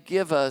may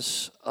give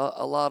us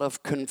a lot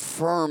of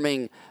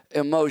confirming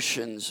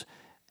emotions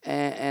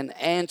and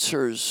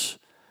answers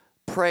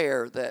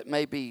prayer that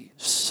may be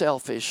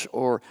selfish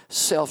or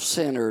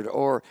self-centered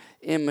or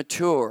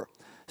immature,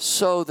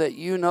 so that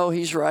you know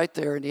He's right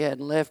there and He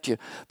hadn't left you.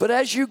 But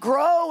as you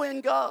grow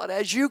in God,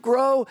 as you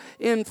grow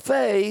in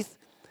faith,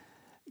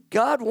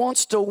 God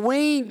wants to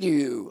wean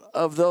you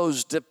of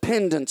those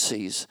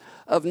dependencies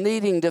of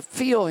needing to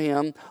feel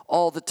Him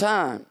all the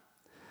time.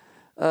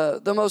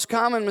 The most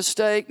common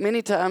mistake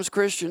many times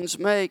Christians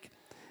make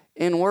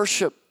in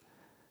worship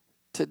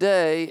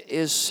today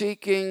is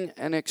seeking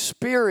an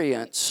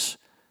experience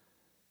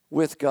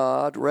with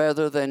God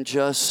rather than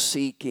just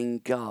seeking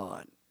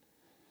God.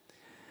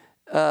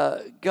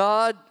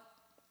 God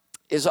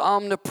is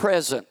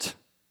omnipresent,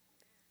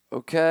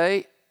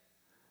 okay?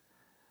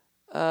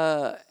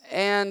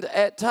 And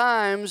at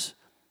times,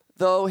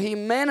 though, He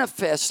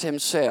manifests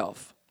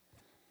Himself.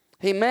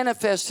 He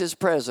manifests His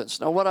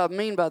presence. Now, what I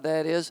mean by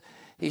that is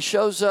He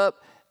shows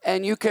up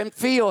and you can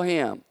feel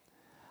Him.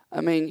 I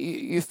mean,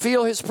 you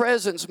feel His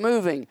presence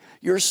moving.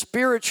 Your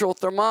spiritual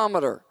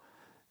thermometer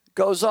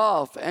goes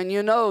off and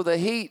you know the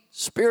heat,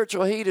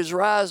 spiritual heat is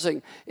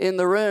rising in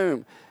the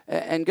room.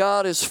 And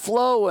God is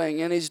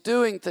flowing and He's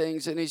doing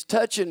things and He's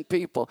touching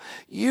people.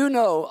 You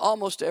know,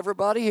 almost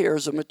everybody here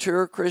is a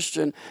mature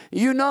Christian.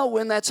 You know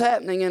when that's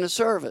happening in a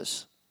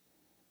service.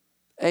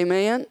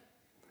 Amen?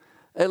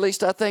 At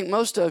least I think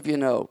most of you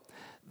know.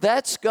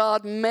 That's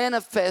God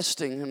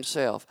manifesting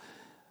Himself.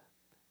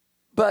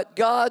 But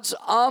God's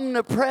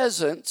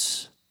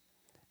omnipresence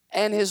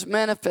and His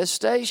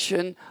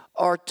manifestation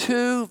are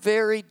two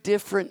very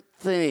different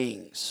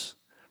things.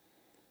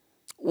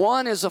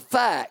 One is a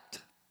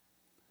fact.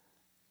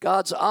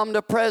 God's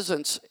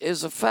omnipresence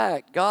is a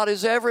fact. God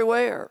is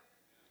everywhere.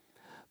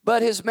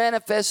 But His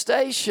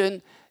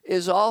manifestation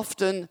is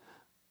often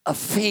a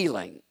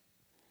feeling.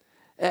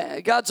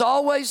 God's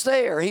always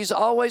there. He's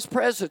always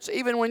present,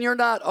 even when you're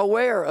not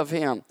aware of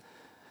Him.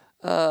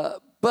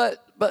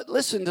 But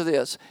listen to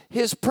this.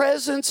 His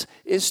presence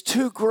is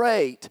too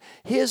great.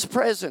 His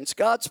presence,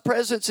 God's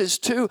presence, is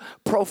too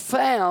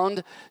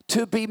profound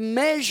to be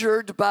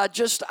measured by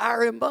just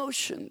our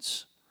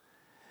emotions.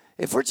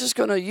 If we're just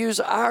going to use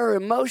our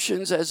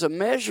emotions as a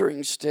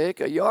measuring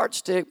stick, a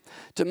yardstick,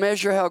 to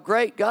measure how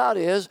great God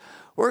is,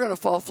 we're going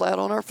to fall flat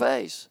on our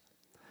face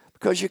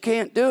because you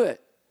can't do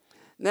it.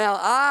 Now,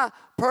 I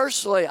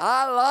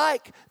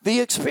like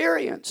the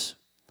experience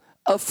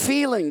of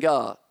feeling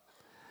God.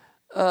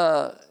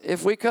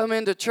 If we come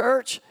into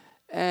church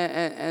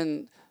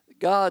and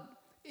God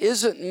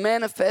isn't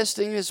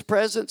manifesting His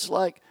presence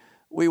like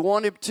we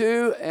want Him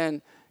to,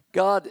 and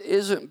God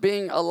isn't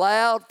being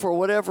allowed for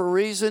whatever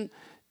reason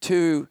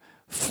to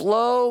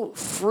flow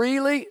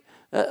freely,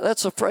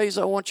 that's a phrase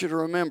I want you to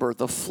remember,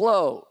 the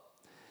flow.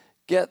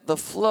 Get the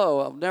flow.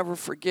 I'll never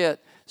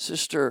forget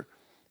Sister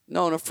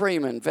Nona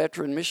Freeman,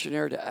 veteran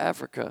missionary to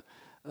Africa.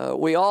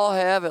 We all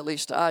have, at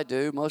least I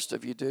do, most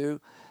of you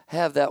do,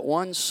 have that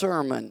one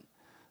sermon,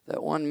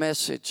 that one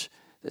message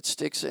that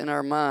sticks in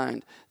our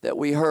mind that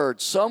we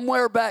heard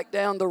somewhere back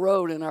down the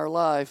road in our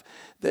life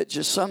that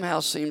just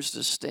somehow seems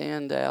to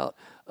stand out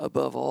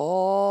above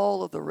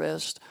all of the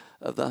rest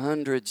of the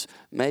hundreds,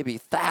 maybe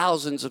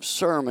thousands of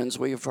sermons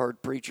we have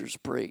heard preachers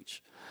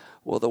preach.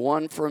 Well, the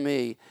one for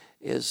me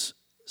is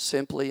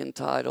simply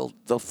entitled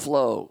The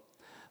Flow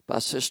by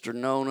Sister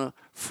Nona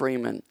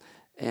Freeman.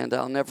 And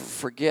I'll never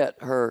forget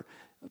her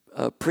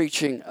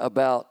preaching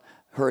about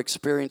her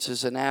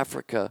experiences in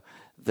Africa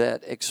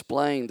that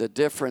explained the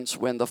difference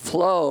when the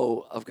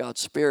flow of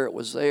God's Spirit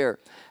was there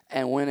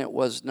and when it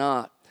was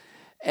not.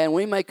 And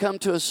we may come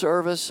to a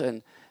service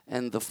and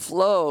the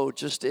flow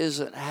just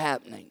isn't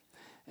happening.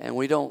 And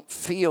we don't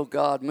feel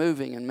God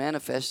moving and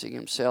manifesting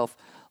Himself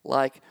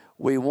like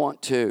we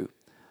want to.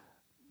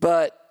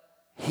 But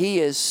He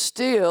is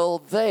still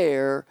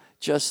there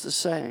just the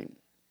same.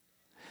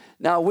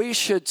 Now, we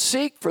should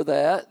seek for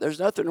that. There's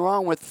nothing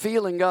wrong with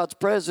feeling God's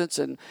presence.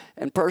 And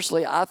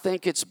personally, I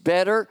think it's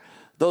better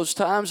those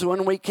times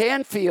when we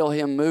can feel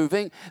Him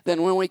moving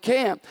than when we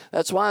can't.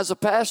 That's why as a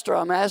pastor,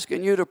 I'm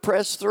asking you to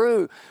press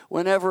through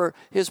whenever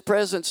His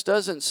presence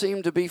doesn't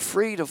seem to be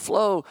free to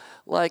flow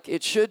like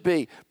it should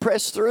be.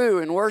 Press through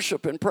and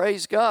worship and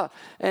praise God.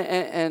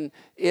 And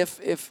if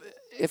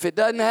it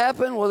doesn't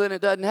happen, well, then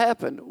it doesn't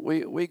happen.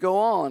 We go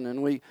on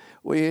and we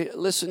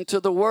listen to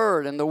the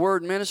Word, and the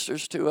Word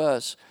ministers to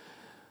us.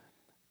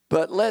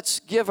 But let's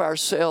give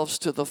ourselves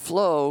to the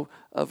flow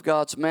of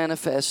God's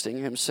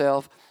manifesting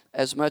Himself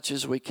as much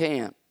as we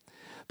can.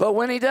 But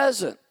when He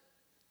doesn't,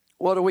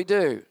 what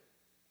do?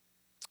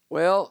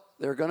 Well,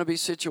 there are going to be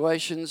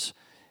situations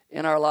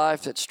in our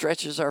life that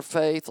stretches our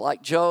faith.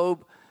 Like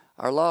Job,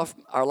 our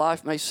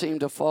life may seem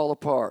to fall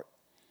apart.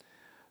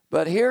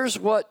 But here's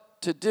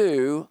what to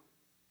do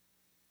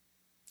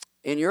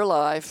in your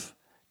life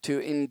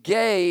to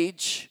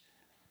engage,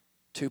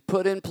 to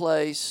put in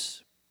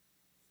place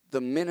the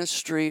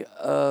ministry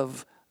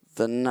of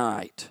the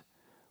night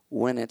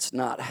when it's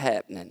not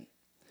happening.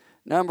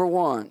 Number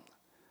one,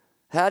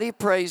 how do you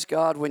praise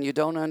God when you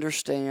don't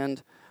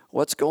understand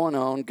what's going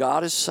on?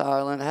 God is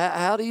silent.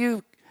 How do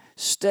you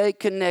stay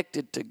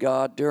connected to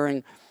God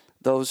during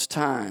those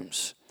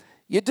times?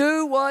 You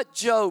do what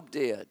Job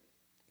did.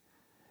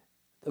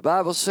 The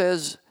Bible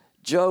says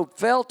Job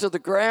fell to the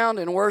ground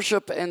in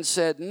worship and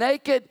said,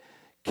 "Naked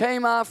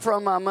came I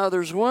from my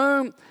mother's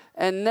womb,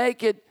 and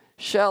naked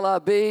shall I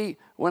be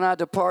when I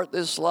depart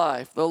this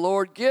life. The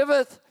Lord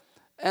giveth,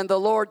 and the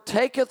Lord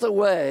taketh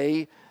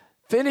away."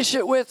 Finish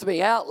it with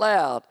me out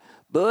loud.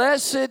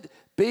 Blessed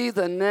be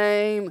the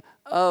name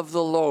of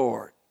the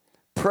Lord.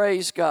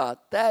 Praise God.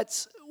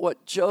 That's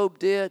what Job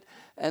did,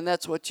 and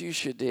that's what you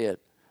should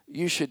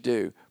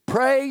do.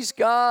 Praise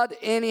God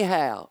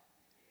anyhow.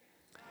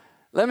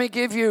 Let me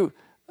give you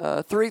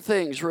 3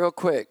 things real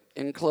quick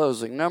in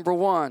closing. Number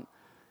 1,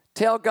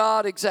 tell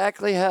God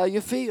exactly how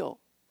you feel.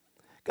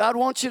 God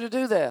wants you to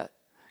do that.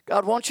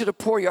 God wants you to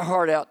pour your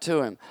heart out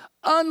to Him.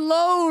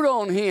 Unload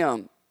on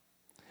Him.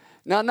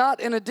 Now, not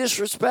in a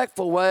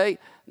disrespectful way,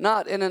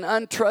 not in an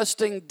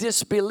untrusting,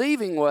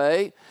 disbelieving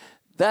way.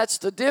 That's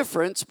the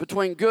difference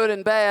between good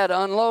and bad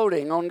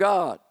unloading on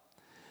God.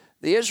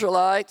 The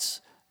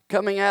Israelites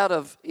coming out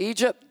of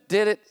Egypt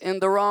did it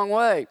in the wrong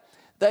way.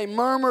 They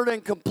murmured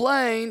and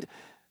complained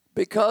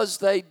because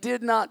they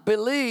did not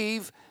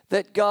believe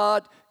that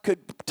God could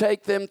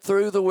take them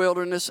through the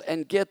wilderness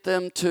and get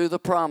them to the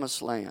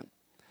promised land.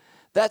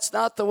 That's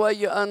not the way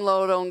you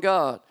unload on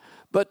God.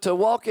 But to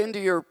walk into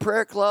your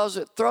prayer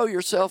closet, throw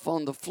yourself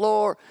on the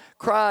floor,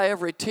 cry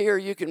every tear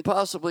you can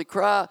possibly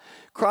cry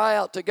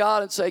out to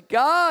God and say,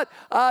 "God,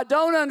 I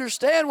don't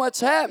understand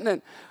what's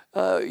happening."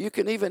 You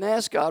can even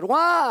ask God,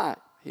 "Why?"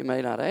 He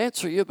may not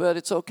answer you, but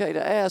it's okay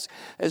to ask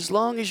as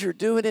long as you're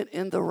doing it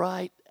in the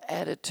right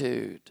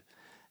attitude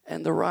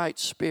and the right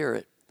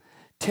spirit.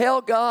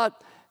 Tell God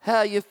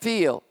how you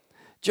feel.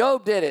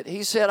 Job did it.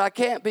 He said, I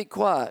can't be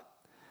quiet.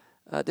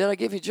 Did I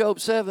give you Job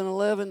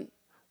 7:11?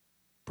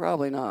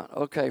 Probably not.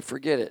 Okay,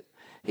 forget it.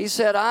 He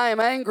said, I am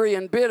angry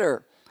and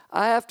bitter.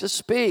 I have to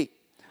speak.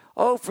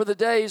 Oh, for the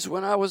days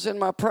when I was in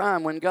my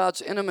prime, when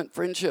God's intimate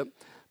friendship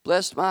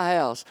blessed my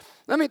house.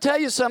 Let me tell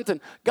you something.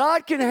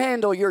 God can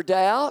handle your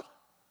doubt.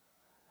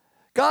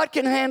 God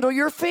can handle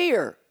your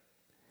fear.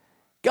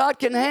 God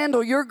can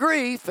handle your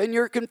grief and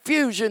your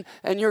confusion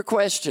and your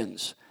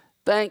questions.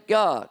 Thank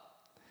God.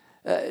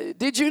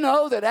 Did you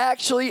know that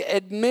actually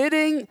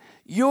admitting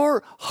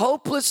your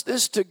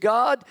hopelessness to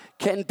God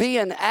can be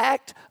an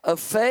act of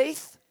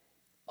faith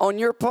on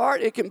your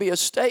part? It can be a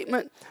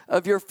statement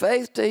of your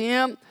faith to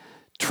Him.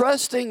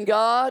 Trusting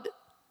God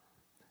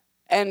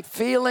and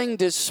feeling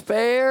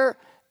despair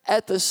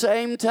at the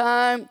same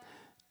time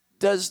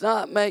does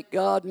not make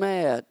God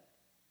mad.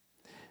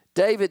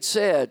 David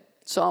said,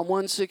 Psalm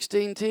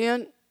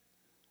 116:10,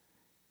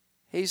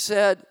 he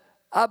said,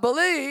 I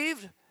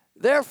believed,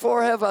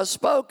 therefore have I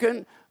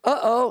spoken.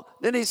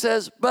 Then he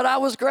says, but I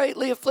was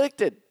greatly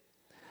afflicted.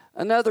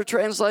 Another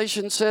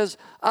translation says,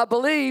 I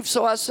believed,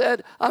 so I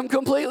said, I'm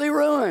completely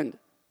ruined.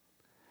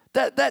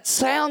 That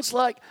sounds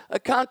like a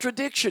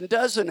contradiction,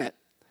 doesn't it?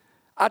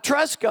 I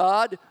trust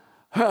God,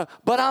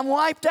 but I'm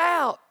wiped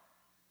out.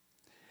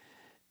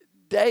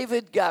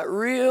 David got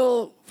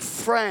real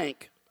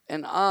frank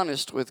and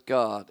honest with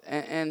God,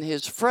 and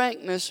his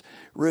frankness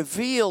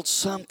revealed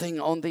something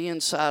on the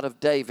inside of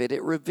David.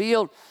 It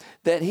revealed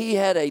that he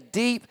had a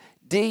deep,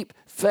 deep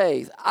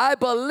faith. I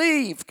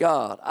believe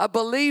God. I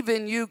believe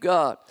in you,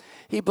 God.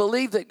 He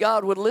believed that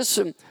God would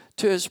listen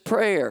to his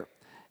prayer,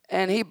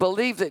 and he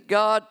believed that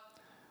God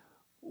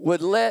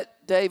would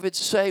let David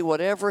say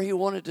whatever he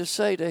wanted to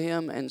say to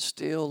him and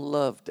still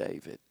love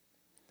David.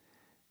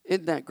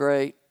 Isn't that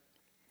great?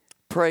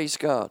 Praise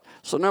God.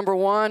 So number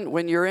one,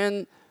 when you're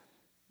in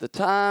the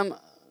time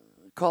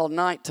called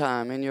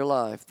nighttime in your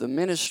life, the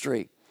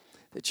ministry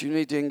that you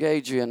need to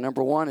engage in,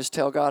 number one is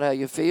tell God how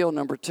you feel.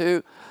 Number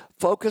two,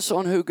 focus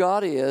on who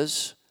God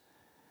is.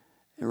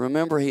 And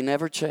remember, He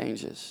never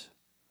changes.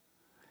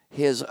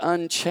 His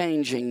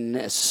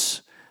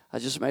unchangingness. I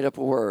just made up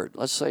a word.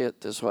 Let's say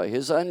it this way.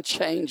 His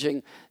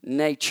unchanging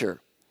nature,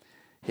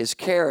 His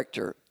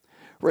character.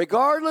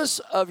 Regardless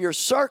of your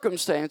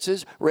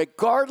circumstances,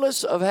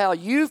 regardless of how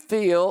you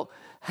feel,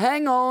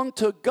 hang on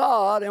to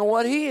God and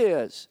what He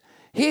is.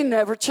 He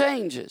never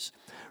changes.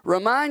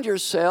 Remind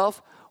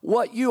yourself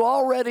what you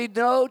already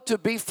know to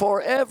be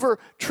forever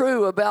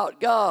true about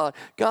God.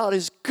 God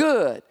is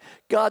good.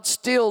 God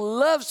still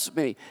loves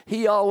me.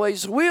 He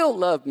always will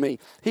love me.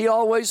 He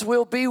always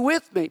will be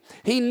with me.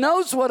 He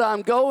knows what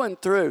I'm going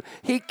through.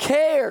 He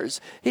cares.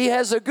 He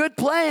has a good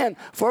plan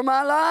for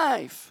my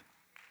life.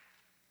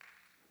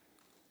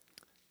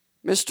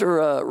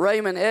 Mr.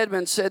 Raymond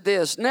Edmonds said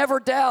this, never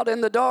doubt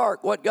in the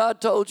dark what God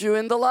told you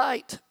in the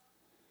light.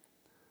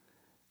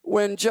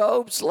 When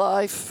Job's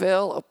life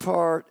fell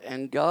apart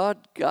and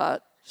God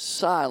got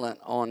silent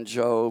on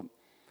Job,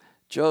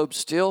 Job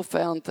still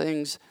found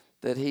things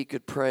that he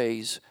could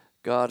praise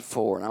God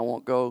for. And I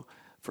won't go,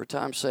 for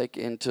time's sake,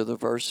 into the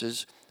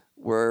verses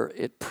where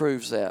it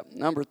proves that.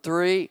 Number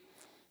three,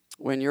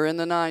 when you're in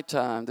the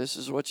nighttime, this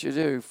is what you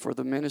do for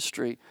the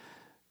ministry,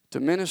 to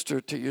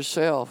minister to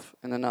yourself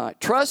in the night.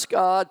 Trust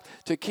God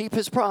to keep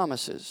His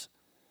promises.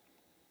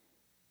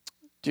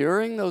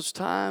 During those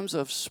times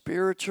of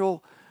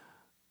spiritual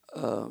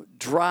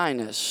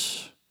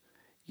dryness,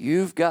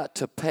 you've got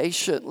to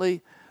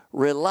patiently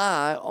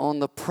rely on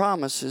the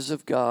promises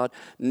of God,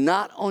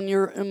 not on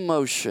your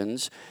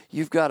emotions.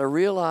 You've got to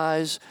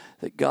realize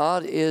that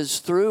God is,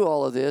 through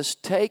all of this,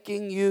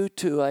 taking you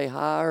to a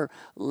higher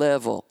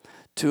level,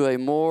 to a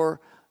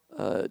more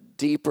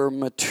deeper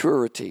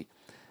maturity.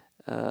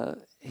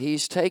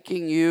 He's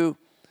taking you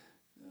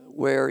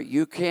where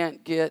you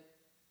can't get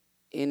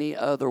any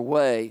other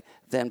way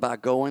than by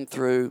going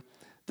through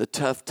the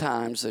tough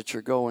times that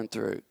you're going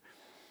through.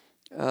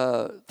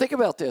 Think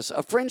about this.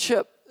 A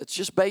friendship that's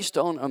just based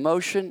on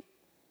emotion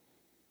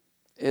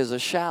is a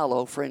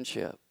shallow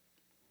friendship.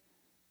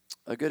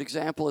 A good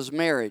example is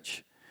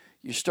marriage.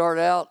 You start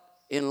out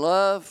in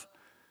love.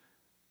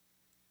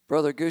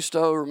 Brother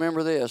Gusto,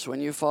 remember this. When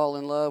you fall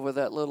in love with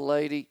that little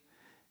lady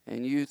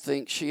and you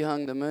think she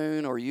hung the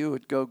moon, or you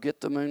would go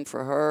get the moon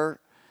for her,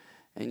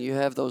 and you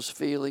have those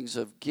feelings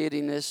of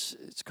giddiness,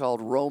 it's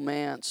called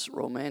romance,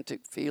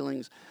 romantic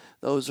feelings.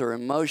 Those are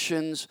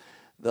emotions.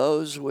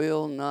 Those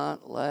will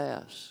not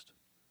last.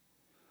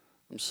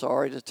 I'm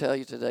sorry to tell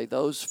you today,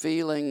 those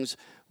feelings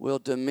will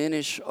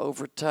diminish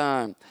over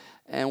time.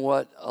 And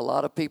what a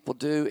lot of people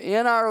do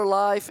in our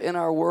life, in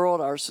our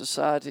world, our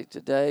society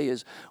today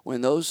is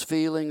when those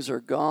feelings are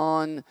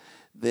gone,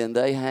 then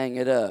they hang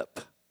it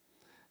up.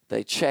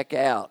 They check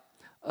out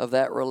of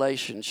that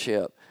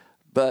relationship.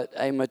 But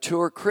a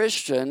mature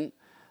Christian,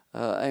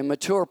 a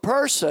mature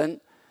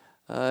person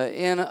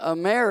in a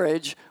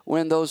marriage,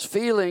 when those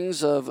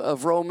feelings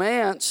of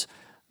romance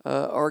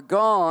are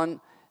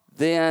gone,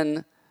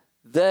 then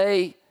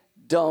they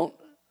don't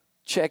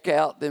check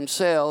out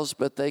themselves,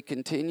 but they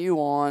continue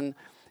on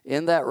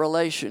in that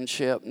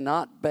relationship,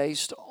 not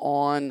based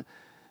on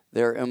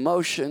their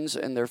emotions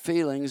and their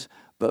feelings,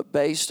 but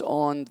based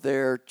on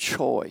their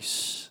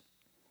choice.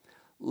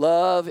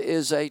 Love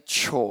is a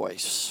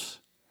choice.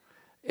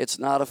 It's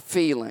not a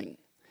feeling.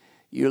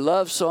 You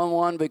love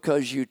someone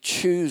because you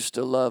choose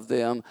to love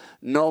them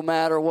no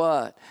matter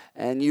what.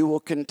 And you will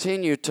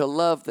continue to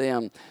love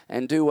them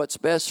and do what's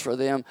best for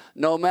them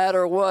no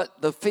matter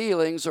what the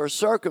feelings or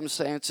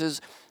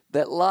circumstances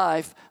that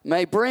life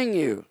may bring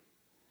you.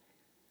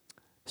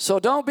 So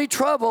don't be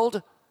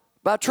troubled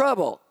by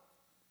trouble.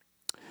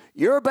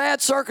 Your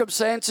bad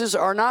circumstances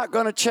are not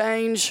going to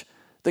change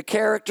the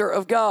character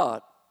of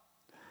God.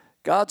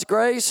 God's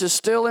grace is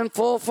still in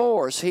full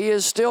force. He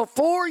is still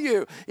for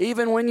you,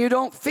 even when you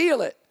don't feel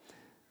it.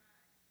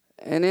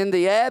 And in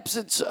the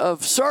absence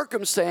of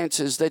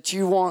circumstances that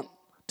you want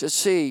to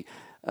see,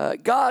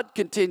 Job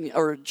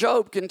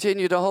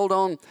continued to hold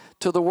on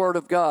to the Word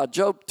of God.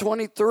 Job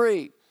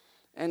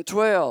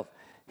 23:12,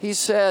 he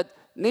said,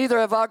 "Neither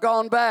have I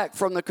gone back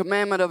from the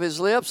commandment of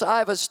his lips. I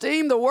have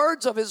esteemed the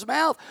words of his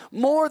mouth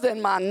more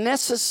than my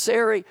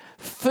necessary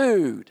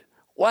food."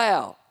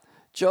 Wow.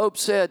 Job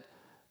said,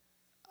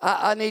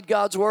 I need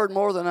God's word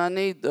more than I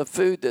need the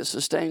food that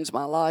sustains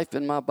my life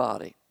and my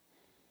body.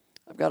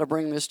 I've got to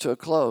bring this to a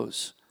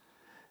close.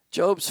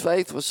 Job's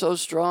faith was so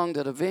strong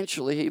that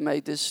eventually he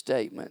made this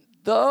statement: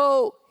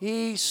 "Though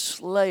he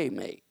slay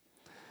me,"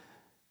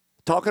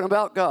 talking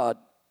about God,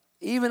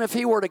 "even if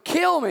he were to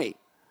kill me,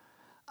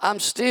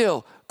 I'm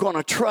still going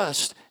to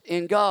trust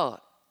in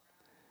God."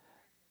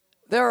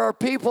 There are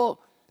people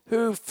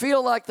who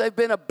feel like they've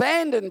been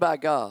abandoned by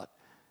God,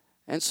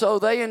 and so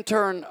they in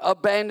turn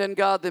abandon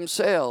God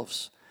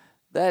themselves.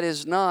 That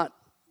is not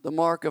the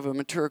mark of a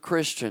mature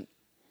Christian.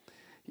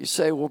 You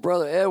say, "Well,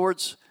 Brother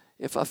Edwards,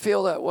 if I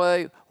feel that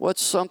way,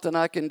 what's something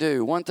I can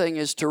do?" One thing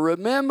is to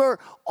remember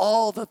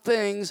all the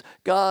things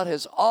God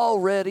has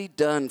already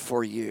done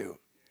for you.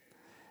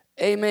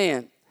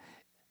 Amen.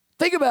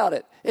 Think about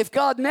it. If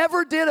God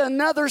never did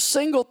another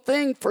single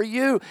thing for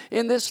you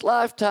in this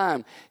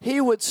lifetime,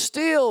 He would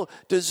still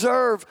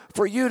deserve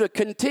for you to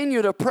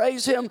continue to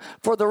praise Him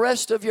for the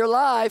rest of your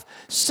life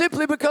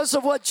simply because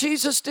of what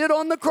Jesus did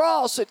on the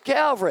cross at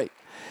Calvary.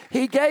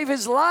 He gave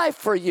His life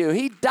for you.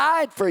 He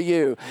died for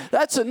you.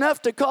 That's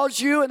enough to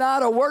cause you and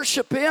I to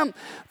worship Him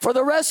for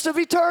the rest of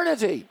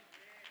eternity.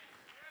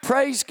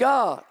 Praise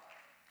God.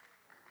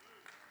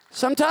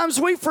 Sometimes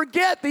we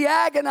forget the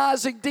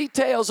agonizing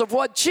details of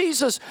what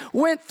Jesus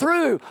went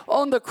through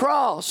on the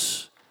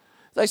cross.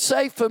 They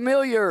say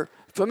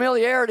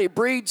familiarity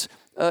breeds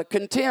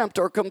contempt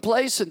or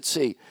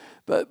complacency.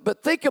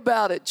 But think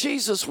about it.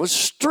 Jesus was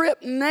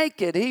stripped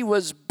naked. He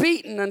was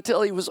beaten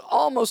until he was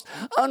almost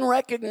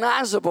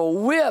unrecognizable,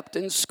 whipped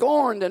and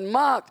scorned and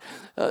mocked,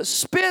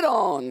 spit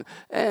on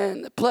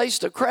and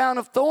placed a crown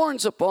of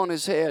thorns upon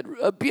his head,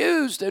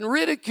 abused and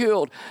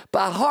ridiculed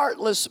by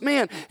heartless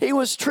men. He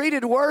was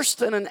treated worse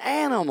than an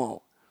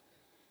animal.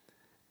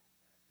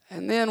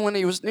 And then when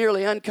he was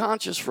nearly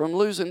unconscious from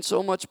losing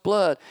so much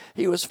blood,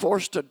 he was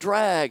forced to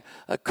drag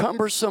a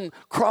cumbersome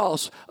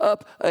cross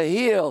up a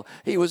hill.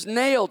 He was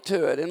nailed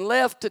to it and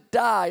left to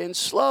die in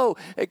slow,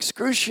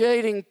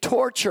 excruciating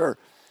torture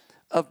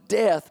of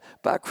death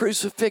by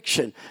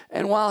crucifixion.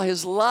 And while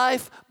his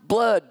life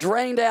blood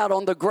drained out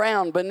on the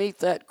ground beneath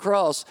that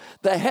cross,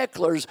 the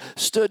hecklers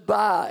stood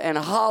by and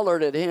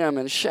hollered at him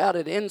and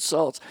shouted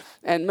insults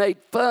and made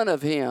fun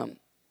of him.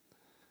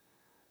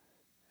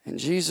 And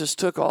Jesus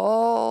took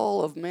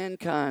all of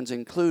mankind's,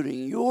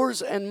 including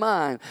yours and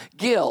mine,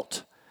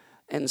 guilt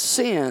and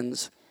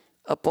sins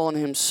upon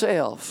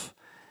himself.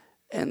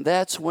 And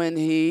that's when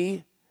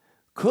he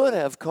could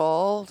have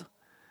called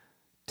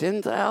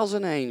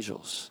 10,000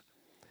 angels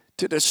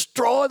to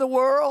destroy the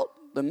world,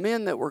 the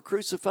men that were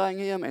crucifying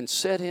him, and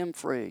set him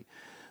free.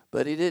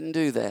 But he didn't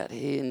do that.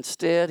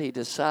 Instead, he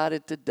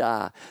decided to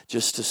die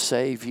just to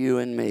save you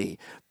and me.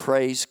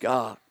 Praise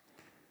God.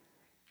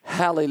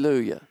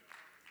 Hallelujah.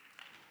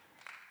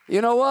 You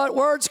know what?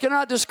 Words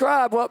cannot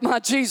describe what my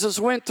Jesus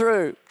went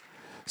through.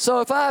 So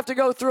if I have to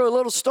go through a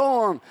little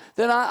storm,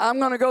 then I'm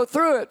going to go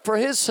through it for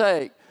His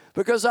sake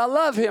because I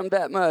love Him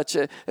that much.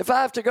 If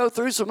I have to go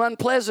through some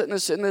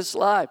unpleasantness in this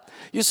life,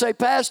 you say,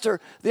 "Pastor,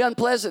 the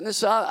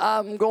unpleasantness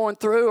I'm going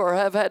through or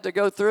have had to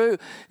go through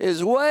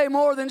is way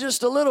more than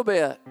just a little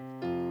bit."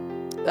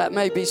 That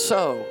may be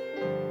so.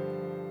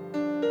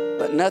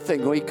 But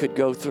nothing we could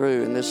go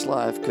through in this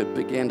life could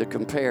begin to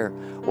compare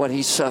what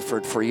He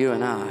suffered for you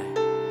and I.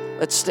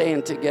 Let's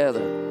stand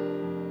together.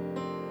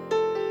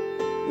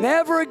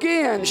 Never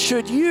again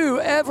should you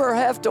ever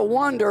have to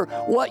wonder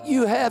what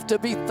you have to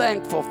be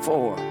thankful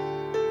for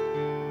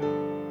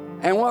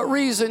and what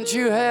reasons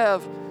you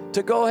have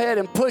to go ahead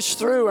and push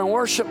through and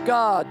worship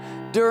God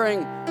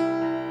during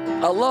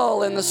a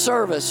lull in the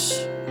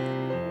service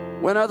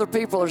when other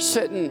people are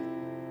sitting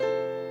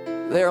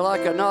there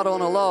like a knot on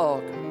a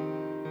log.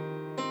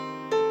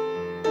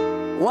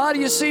 Why do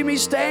you see me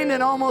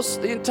standing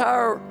almost the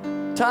entire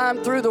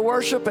time through the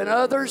worship and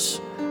others.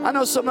 I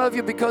know some of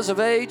you, because of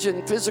age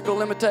and physical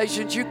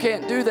limitations, you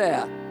can't do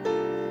that.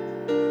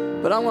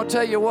 But I'm going to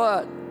tell you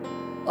what,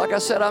 like I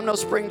said, I'm no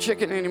spring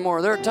chicken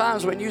anymore. There are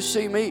times when you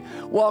see me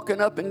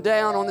walking up and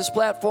down on this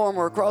platform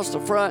or across the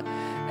front,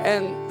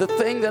 and the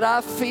thing that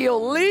I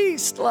feel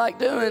least like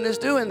doing is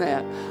doing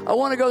that. I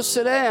want to go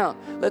sit down,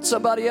 let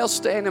somebody else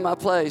stand in my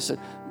place, and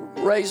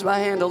raise my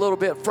hand a little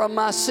bit from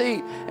my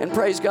seat and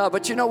praise God.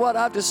 But you know what?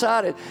 I've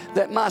decided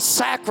that my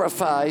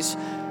sacrifice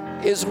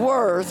is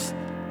worth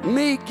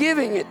me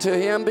giving it to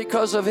Him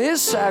because of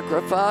His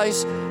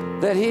sacrifice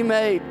that He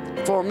made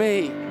for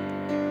me.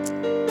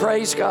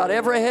 Praise God.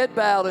 Every head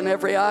bowed and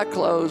every eye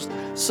closed.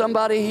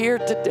 Somebody here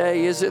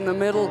today is in the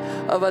middle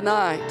of a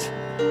night.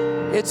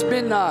 It's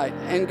midnight,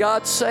 and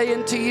God's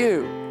saying to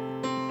you,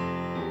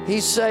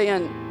 He's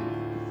saying,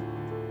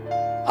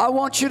 I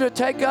want you to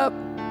take up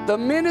the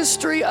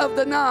ministry of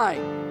the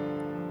night.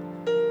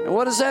 And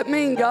what does that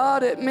mean,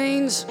 God? It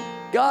means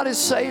God is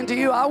saying to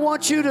you, I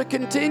want you to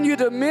continue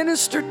to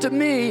minister to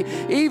me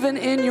even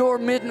in your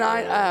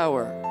midnight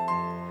hour.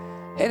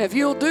 And if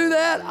you'll do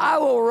that, I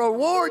will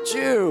reward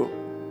you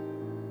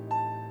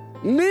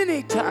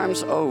many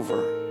times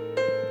over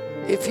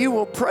if you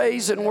will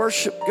praise and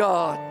worship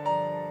God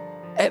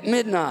at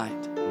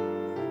midnight.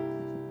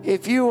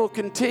 If you will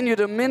continue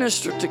to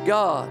minister to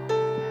God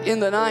in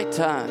the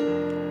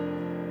nighttime,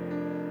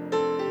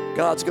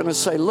 God's going to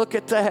say, look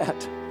at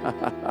that.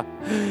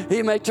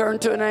 He may turn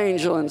to an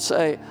angel and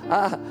say,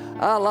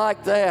 I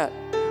like that.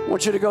 I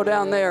want you to go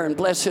down there and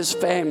bless his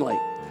family,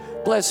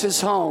 bless his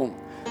home,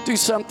 do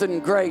something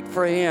great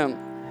for him.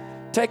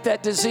 Take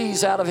that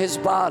disease out of his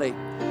body.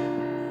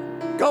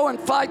 Go and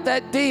fight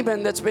that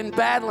demon that's been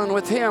battling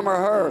with him or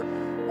her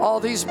all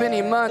these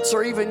many months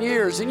or even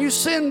years. And you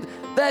send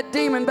that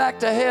demon back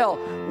to hell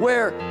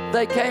where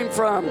they came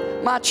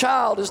from. My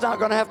child is not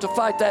going to have to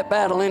fight that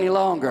battle any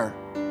longer.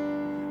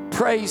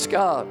 Praise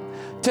God.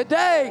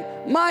 Today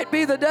might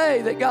be the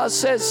day that God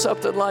says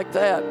something like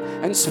that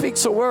and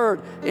speaks a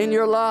word in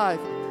your life.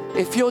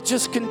 If you'll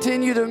just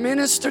continue to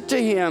minister to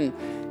Him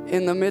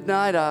in the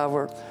midnight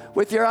hour.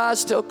 With your eyes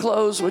still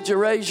closed, would you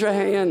raise your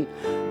hand,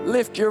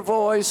 lift your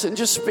voice, and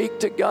just speak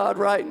to God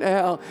right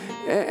now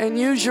and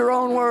use your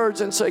own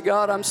words and say,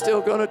 God, I'm still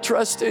going to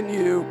trust in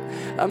you.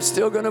 I'm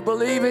still going to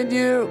believe in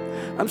you.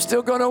 I'm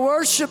still going to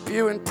worship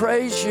you and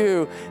praise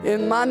you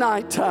in my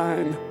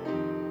nighttime.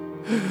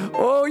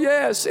 Oh,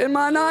 yes, in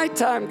my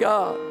nighttime,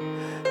 God.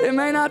 It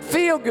may not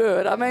feel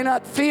good. I may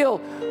not feel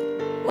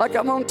like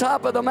I'm on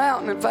top of the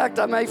mountain. In fact,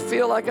 I may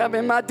feel like I'm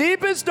in my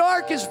deepest,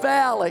 darkest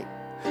valley.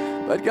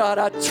 But God,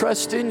 I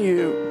trust in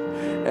you.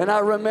 And I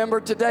remember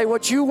today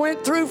what you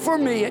went through for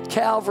me at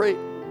Calvary.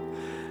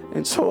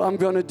 And so I'm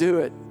going to do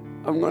it.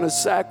 I'm going to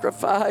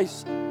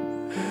sacrifice.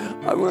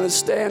 I'm going to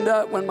stand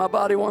up when my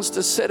body wants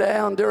to sit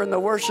down during the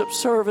worship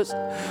service.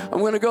 I'm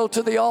going to go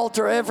to the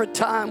altar every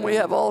time we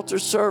have altar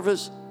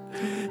service.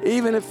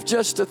 Even if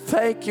just to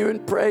thank you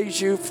and praise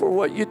you for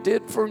what you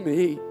did for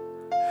me.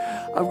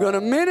 I'm going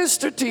to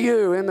minister to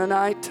you in the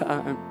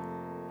nighttime.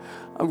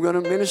 I'm going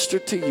to minister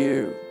to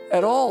you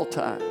at all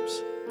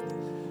times.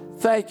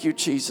 Thank you,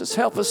 Jesus.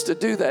 Help us to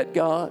do that,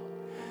 God.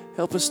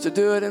 Help us to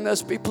do it and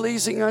thus be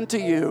pleasing unto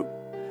you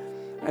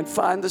and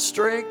find the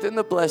strength and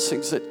the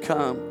blessings that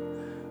come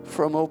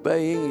from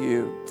obeying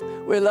you.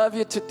 We love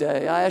you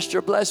today. I ask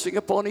your blessing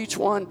upon each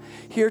one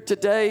here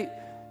today,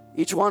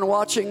 each one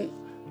watching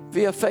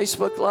via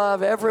Facebook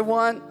Live,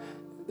 everyone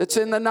that's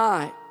in the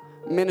night.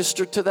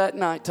 Minister to that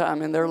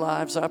nighttime in their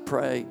lives, I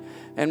pray,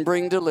 and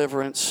bring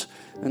deliverance.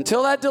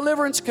 Until that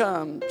deliverance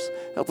comes,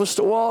 help us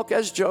to walk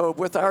as Job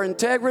with our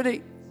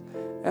integrity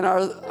and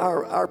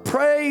our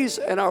praise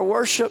and our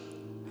worship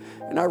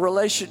and our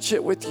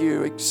relationship with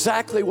you,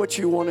 exactly what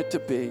you want it to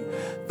be.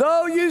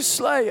 Though you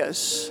slay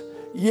us,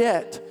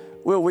 yet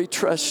will we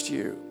trust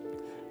you.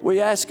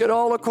 We ask it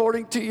all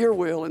according to your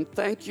will, and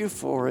thank you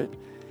for it.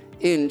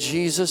 In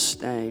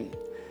Jesus' name.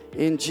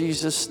 In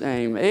Jesus'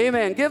 name.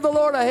 Amen. Give the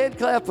Lord a hand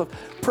clap of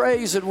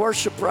praise and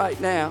worship right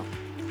now.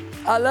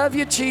 I love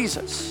you,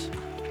 Jesus.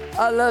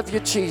 I love you,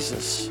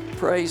 Jesus.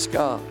 Praise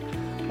God.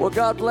 Well,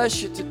 God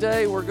bless you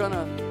today. We're going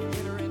to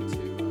enter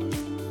into...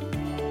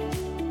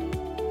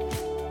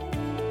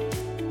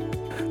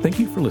 Thank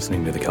you for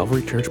listening to the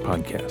Calvary Church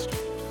Podcast.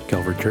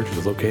 Calvary Church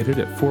is located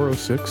at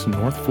 406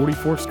 North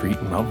 44th Street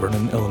in Mount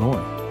Vernon,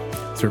 Illinois.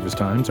 Service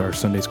times are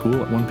Sunday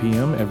school at 1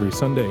 p.m. every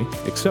Sunday,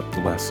 except the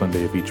last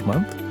Sunday of each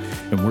month,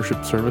 and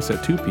worship service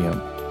at 2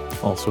 p.m.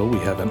 Also, we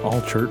have an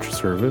all-church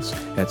service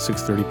at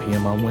 6:30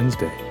 p.m. on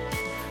Wednesday.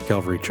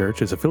 Calvary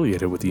Church is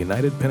affiliated with the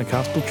United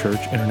Pentecostal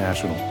Church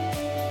International.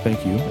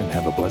 Thank you, and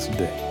have a blessed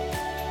day.